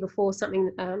mentioned to you before,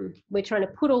 something we're trying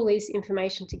to put all this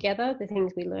information together, the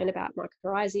things we learn about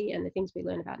mycorrhizae and the things we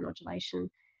learn about nodulation,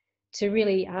 to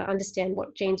really understand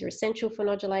what genes are essential for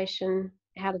nodulation,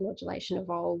 how did nodulation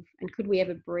evolve, and could we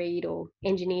ever breed or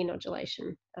engineer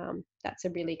nodulation? That's a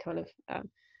really kind of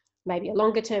maybe a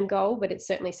longer term goal, but it's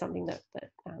certainly something that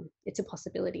it's a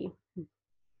possibility.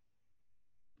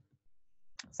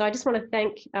 So I just want to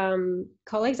thank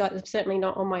colleagues. I'm certainly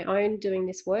not on my own doing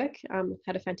this work. I've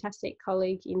had a fantastic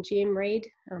colleague in Jim Reid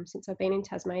since I've been in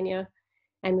Tasmania.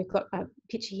 And we've got a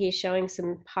picture here showing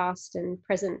some past and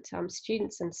present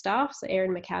students and staff. So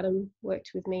Erin McAdam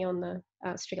worked with me on the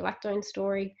strigolactone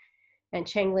story, and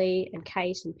Cheng Li and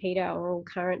Kate and Peter are all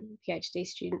current PhD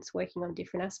students working on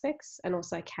different aspects, and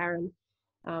also Karen,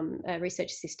 a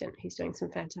research assistant who's doing some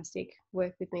fantastic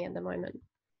work with me at the moment.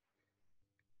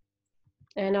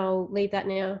 And I'll leave that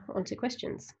now on to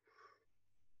questions.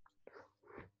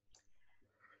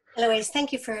 Eloise,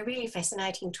 thank you for a really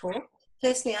fascinating talk.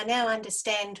 Personally, I now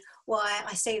understand why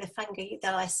I see the fungi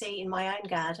that I see in my own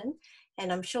garden,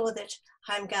 and I'm sure that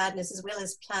home gardeners as well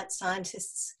as plant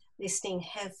scientists listening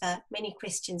have many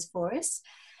questions for us.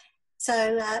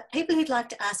 So people who'd like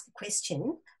to ask a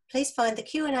question, please find the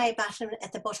Q&A button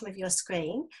at the bottom of your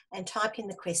screen and type in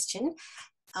the question.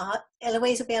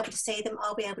 Eloise will be able to see them,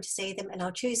 I'll be able to see them, and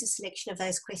I'll choose a selection of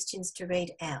those questions to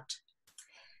read out.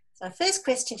 So our first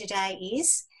question today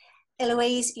is,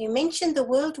 Eloise, you mentioned the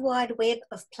World Wide Web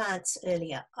of plants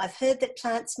earlier. I've heard that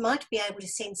plants might be able to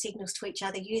send signals to each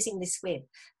other using this web.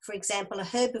 For example, a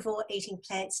herbivore eating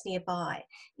plants nearby.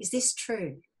 Is this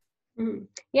true?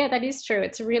 Yeah, that is true.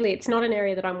 It's not an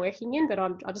area that I'm working in, but I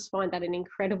just find that an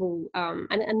incredible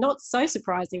and not so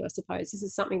surprising, I suppose. This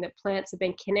is something that plants have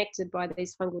been connected by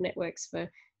these fungal networks for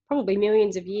probably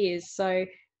millions of years. So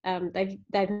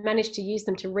they've managed to use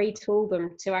them to retool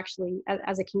them to actually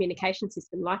as a communication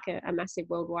system, like a massive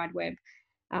World Wide Web.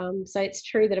 So it's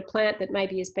true that a plant that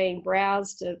maybe is being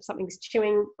browsed, something's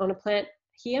chewing on a plant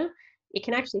here, it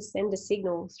can actually send a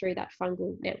signal through that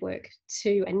fungal network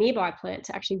to a nearby plant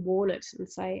to actually warn it and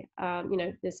say, you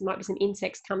know, there might be some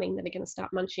insects coming that are going to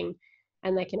start munching,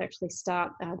 and they can actually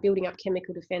start building up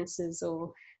chemical defenses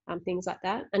or things like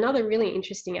that. Another really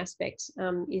interesting aspect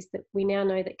is that we now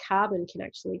know that carbon can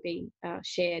actually be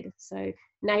shared. So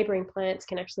neighbouring plants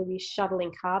can actually be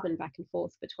shuttling carbon back and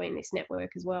forth between this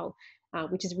network as well,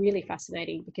 which is really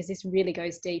fascinating because this really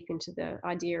goes deep into the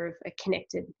idea of a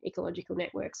connected ecological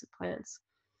networks of plants.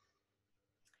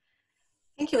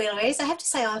 Thank you, Eloise. I have to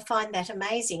say I find that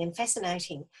amazing and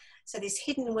fascinating. So this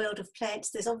hidden world of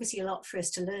plants, there's obviously a lot for us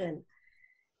to learn.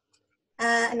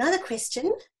 Another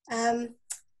question,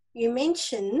 you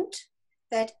mentioned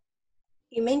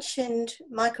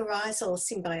mycorrhizal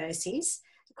symbioses.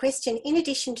 The question, in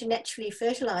addition to naturally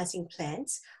fertilising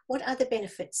plants, what other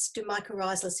benefits do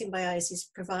mycorrhizal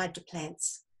symbioses provide to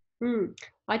plants?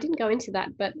 I didn't go into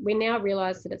that, but we now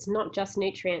realise that it's not just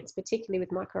nutrients, particularly with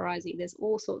mycorrhizae. There's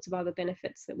all sorts of other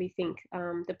benefits that we think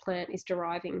the plant is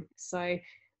deriving. So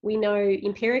we know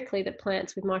empirically that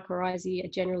plants with mycorrhizae are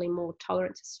generally more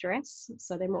tolerant to stress,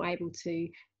 so they're more able to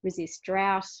resist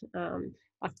drought,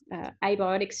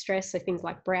 abiotic stress, so things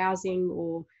like browsing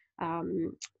or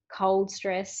cold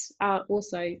stress,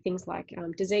 also things like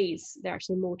disease. They're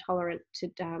actually more tolerant to,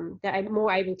 they're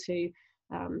more able to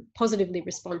positively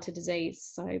respond to disease.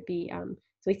 So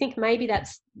we think maybe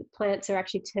that's the plants are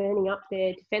actually turning up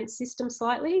their defense system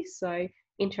slightly. So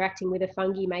interacting with a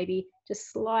fungi maybe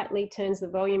just slightly turns the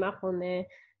volume up on their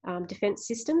defense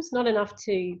systems, not enough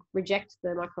to reject the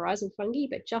mycorrhizal fungi,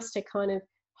 but just to kind of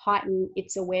heighten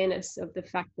its awareness of the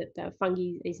fact that the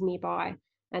fungi is nearby,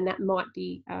 and that might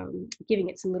be giving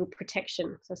it some little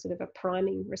protection, so sort of a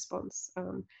priming response.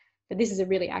 But this is a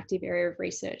really active area of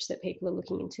research that people are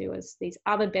looking into as these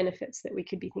other benefits that we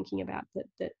could be thinking about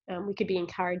that we could be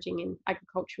encouraging in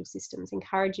agricultural systems,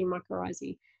 encouraging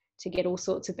mycorrhizae to get all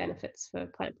sorts of benefits for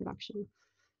plant production.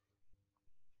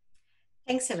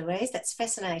 Thanks, Eloise. That's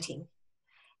fascinating.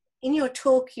 In your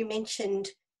talk, you mentioned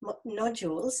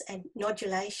nodules and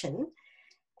nodulation,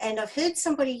 and I've heard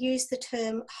somebody use the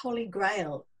term holy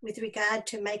grail with regard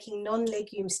to making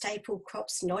non-legume staple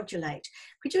crops nodulate.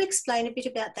 Could you explain a bit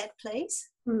about that, please?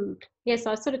 Yes,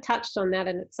 I sort of touched on that,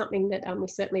 and it's something that we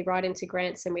certainly write into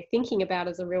grants and we're thinking about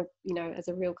as a real, you know, as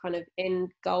a real kind of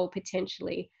end goal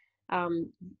potentially.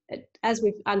 as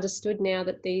we've understood now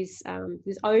that there's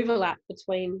overlap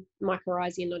between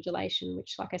mycorrhizae and nodulation,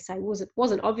 which, like I say,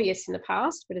 wasn't obvious in the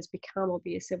past, but has become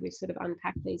obvious as we've sort of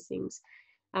unpacked these things.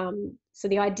 So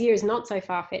the idea is not so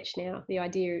far-fetched now. The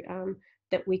idea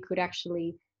that we could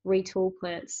actually retool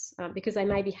plants because they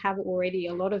maybe have already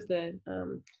a lot of the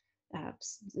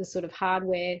sort of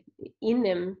hardware in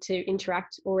them to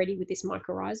interact already with this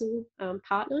mycorrhizal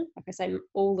partner. Like I say,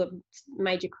 all the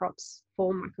major crops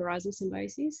form mycorrhizal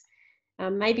symbioses.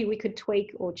 Maybe we could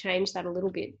tweak or change that a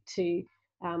little bit to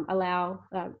allow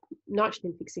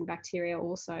nitrogen fixing bacteria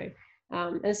also.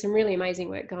 There's some really amazing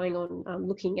work going on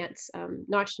looking at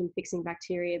nitrogen fixing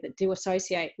bacteria that do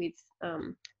associate with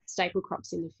staple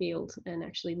crops in the field, and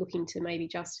actually looking to maybe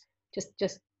just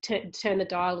turn the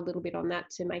dial a little bit on that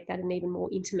to make that an even more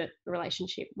intimate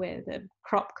relationship where the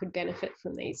crop could benefit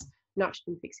from these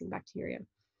nitrogen fixing bacteria.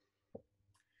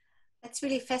 That's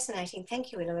really fascinating.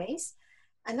 Thank you, Eloise.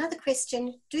 Another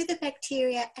question, do the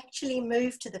bacteria actually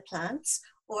move to the plants,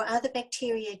 or are the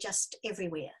bacteria just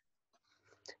everywhere?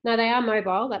 No, they are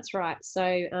mobile, that's right.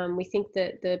 So we think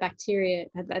that the bacteria,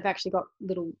 they've actually got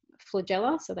little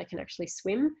flagella, so they can actually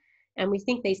swim. And we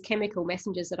think these chemical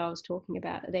messengers that I was talking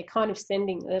about, they're kind of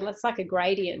sending, it's like a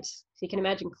gradient. So you can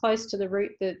imagine close to the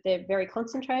root that they're very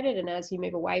concentrated, and as you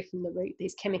move away from the root,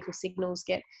 these chemical signals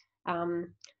get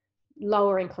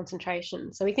lower in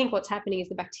concentration. So we think what's happening is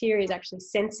the bacteria is actually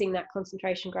sensing that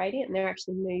concentration gradient, and they're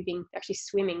actually moving, actually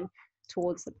swimming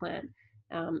towards the plant.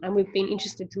 And we've been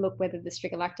interested to look whether the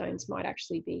strigolactones might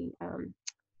actually be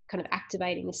kind of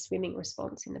activating this swimming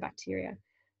response in the bacteria.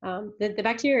 The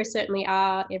bacteria certainly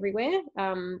are everywhere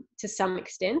to some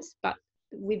extent, but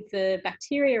with the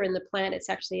bacteria and the plant, it's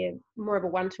actually more of a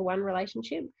one-to-one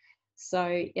relationship.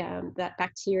 So that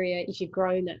bacteria, if you've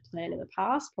grown that plant in the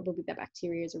past, probably that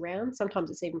bacteria is around.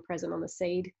 Sometimes it's even present on the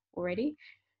seed already.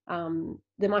 The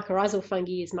mycorrhizal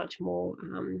fungi is much more,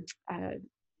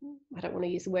 I don't want to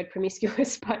use the word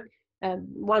promiscuous, but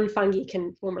one fungi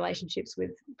can form relationships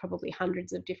with probably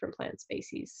hundreds of different plant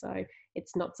species. So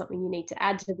it's not something you need to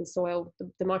add to the soil.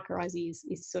 The mycorrhizae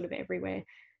is sort of everywhere,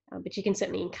 but you can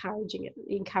certainly encourage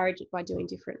it by doing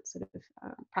different sort of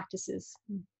practices.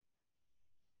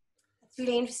 That's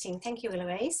really interesting. Thank you,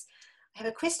 Eloise. I have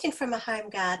a question from a home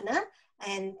gardener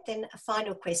and then a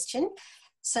final question.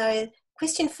 So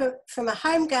question from a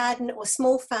home garden or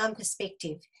small farm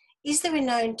perspective. Is there a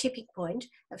known tipping point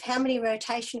of how many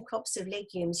rotation crops of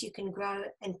legumes you can grow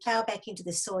and plough back into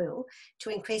the soil to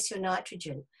increase your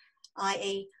nitrogen?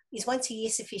 I.e., is once a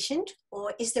year sufficient,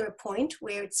 or is there a point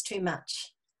where it's too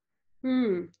much?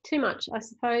 Too much, I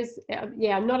suppose.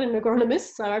 Yeah, I'm not an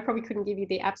agronomist, so I probably couldn't give you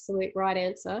the absolute right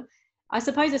answer. I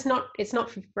suppose it's not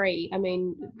for free. I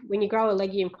mean, when you grow a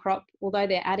legume crop, although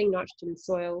they're adding nitrogen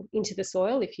into the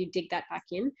soil, if you dig that back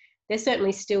in, they're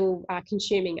certainly still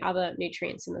consuming other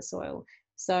nutrients in the soil.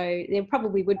 So there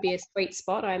probably would be a sweet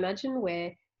spot, I imagine,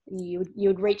 where you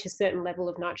would reach a certain level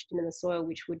of nitrogen in the soil,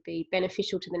 which would be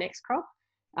beneficial to the next crop.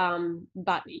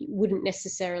 But it wouldn't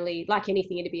necessarily, like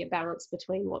anything, it'd be a balance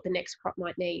between what the next crop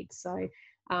might need. So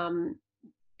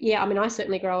yeah, I mean, I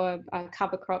certainly grow a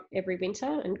cover crop every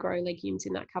winter and grow legumes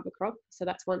in that cover crop. So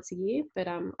that's once a year. But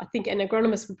I think an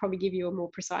agronomist would probably give you a more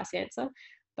precise answer.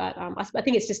 But I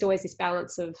think it's just always this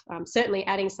balance of certainly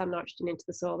adding some nitrogen into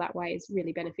the soil that way is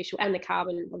really beneficial. And the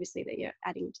carbon, obviously, that you're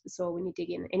adding into the soil when you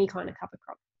dig in any kind of cover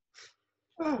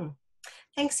crop.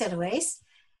 Thanks, Eloise.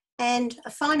 And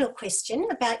a final question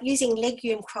about using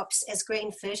legume crops as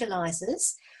green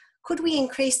fertilisers. Could we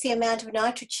increase the amount of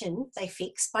nitrogen they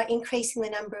fix by increasing the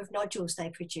number of nodules they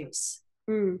produce?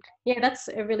 Yeah, that's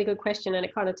a really good question, and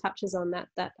it kind of touches on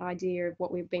that idea of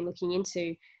what we've been looking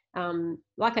into.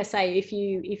 Like I say, if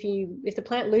the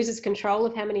plant loses control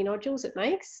of how many nodules it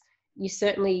makes, you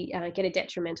certainly get a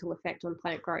detrimental effect on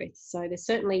plant growth. So there's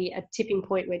certainly a tipping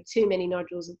point where too many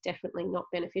nodules are definitely not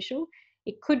beneficial.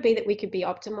 It could be that we could be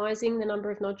optimizing the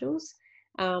number of nodules.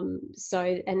 And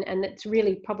that's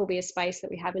really probably a space that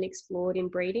we haven't explored in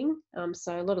breeding.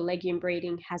 So a lot of legume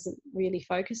breeding hasn't really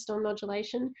focused on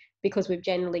nodulation because we've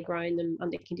generally grown them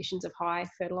under conditions of high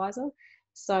fertiliser.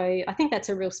 So I think that's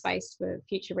a real space for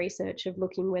future research of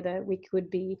looking whether we could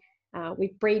be,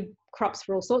 we breed crops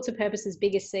for all sorts of purposes,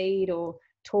 bigger seed or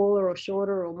taller or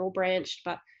shorter or more branched,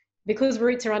 but because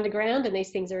roots are underground and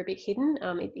these things are a bit hidden,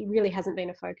 it really hasn't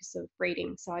been a focus of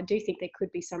breeding. So I do think there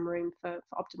could be some room for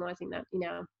optimising that in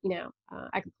our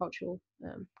agricultural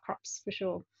crops for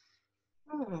sure.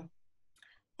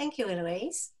 Thank you,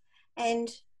 Eloise. And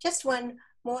just one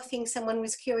more thing someone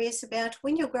was curious about.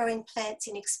 When you're growing plants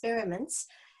in experiments,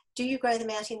 do you grow them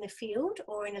out in the field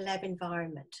or in a lab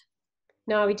environment?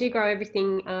 No, we do grow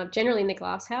everything generally in the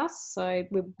glass house. So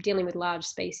we're dealing with large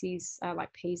species like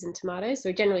peas and tomatoes. So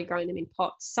we're generally growing them in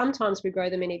pots. Sometimes we grow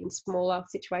them in even smaller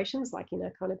situations, like in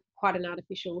a kind of quite an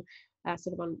artificial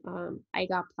sort of on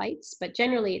agar plates. But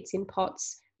generally it's in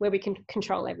pots where we can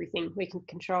control everything. We can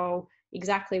control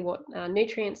exactly what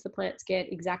nutrients the plants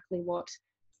get, exactly what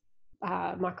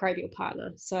microbial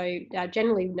partner. So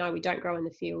generally, no, we don't grow in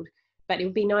the field. But it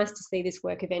would be nice to see this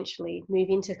work eventually move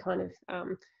into kind of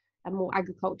a more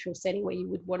agricultural setting where you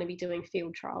would want to be doing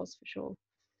field trials for sure.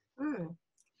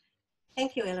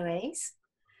 Thank you, Eloise.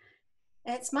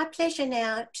 It's my pleasure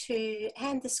now to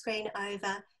hand the screen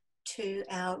over to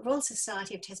our Royal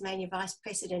Society of Tasmania Vice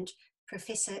President,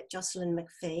 Professor Jocelyn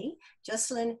McPhee.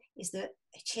 Jocelyn is the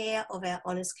chair of our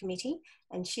Honours Committee,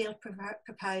 and she'll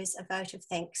propose a vote of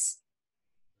thanks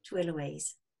to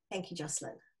Eloise. Thank you,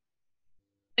 Jocelyn.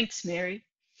 Thanks, Mary.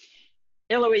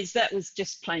 Eloise, that was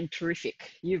just plain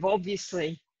terrific. You've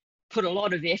obviously put a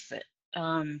lot of effort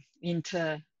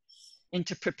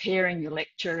into preparing your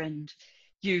lecture, and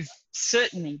you've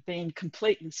certainly been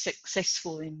completely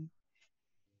successful in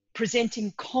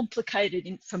presenting complicated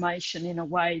information in a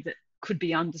way that could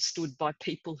be understood by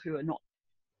people who are not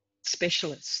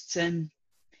specialists. And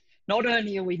not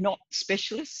only are we not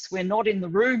specialists, we're not in the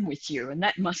room with you, and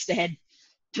that must add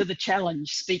to the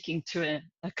challenge, speaking to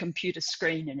a computer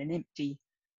screen in an empty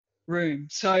room.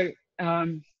 So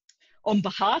on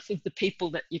behalf of the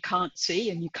people that you can't see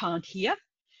and you can't hear,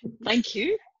 thank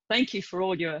you. Thank you for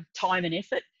all your time and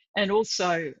effort, and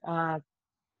also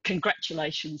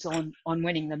congratulations on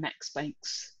winning the Max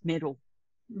Banks medal.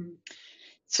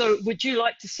 So would you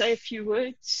like to say a few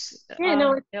words? Yeah,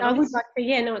 no, I would like to.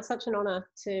 Yeah, no, it's such an honour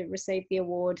to receive the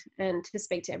award and to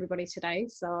speak to everybody today.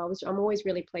 So I'm always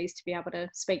really pleased to be able to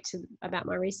speak about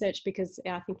my research, because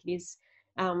I think it is,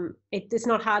 it's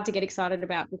not hard to get excited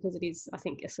about, because it is, I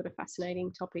think, a sort of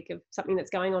fascinating topic of something that's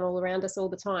going on all around us all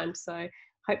the time. So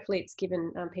hopefully it's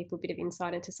given people a bit of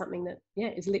insight into something that, yeah,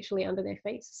 is literally under their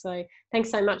feet. So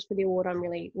thanks so much for the award. I'm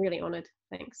really, really honoured.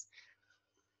 Thanks.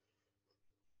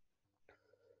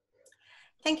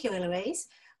 Thank you, Eloise.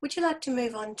 Would you like to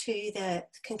move on to the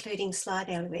concluding slide,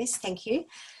 Eloise? Thank you.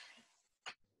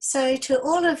 So to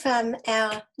all of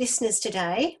our listeners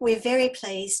today, we're very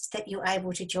pleased that you're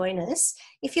able to join us.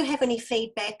 If you have any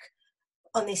feedback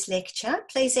on this lecture,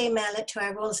 please email it to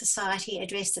our Royal Society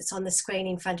address that's on the screen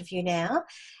in front of you now.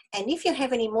 And if you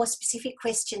have any more specific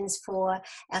questions for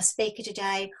our speaker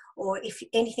today, or if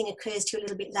anything occurs to you a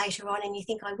little bit later on and you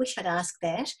think, I wish I'd asked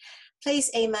that,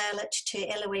 please email it to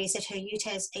Eloise at her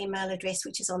UTAS email address,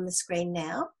 which is on the screen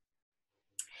now.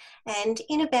 And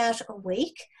in about a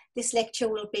week, this lecture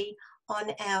will be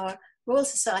on our Royal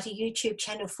Society YouTube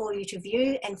channel for you to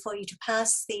view and for you to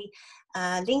pass the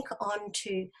link on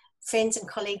to friends and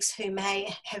colleagues who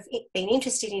may have been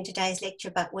interested in today's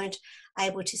lecture but weren't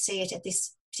able to see it at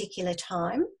this particular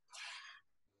time.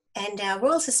 And our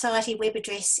Royal Society web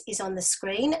address is on the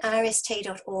screen,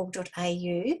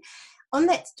 rst.org.au. On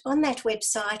that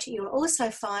website, you'll also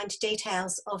find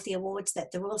details of the awards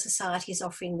that the Royal Society is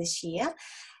offering this year.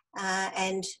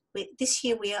 This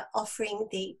year we are offering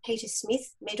the Peter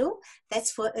Smith Medal.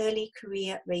 That's for early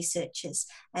career researchers,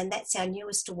 and that's our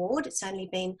newest award. It's only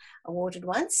been awarded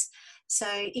once. So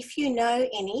if you know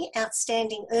any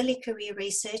outstanding early career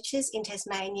researchers in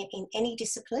Tasmania in any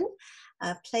discipline,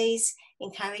 please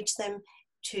encourage them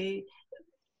to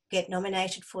get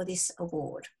nominated for this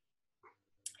award.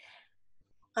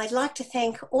 I'd like to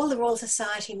thank all the Royal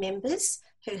Society members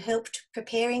who helped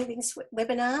preparing this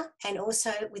webinar and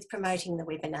also with promoting the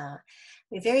webinar.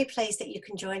 We're very pleased that you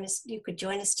could join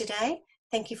us today.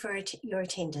 Thank you for your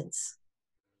attendance.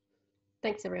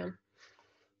 Thanks, everyone.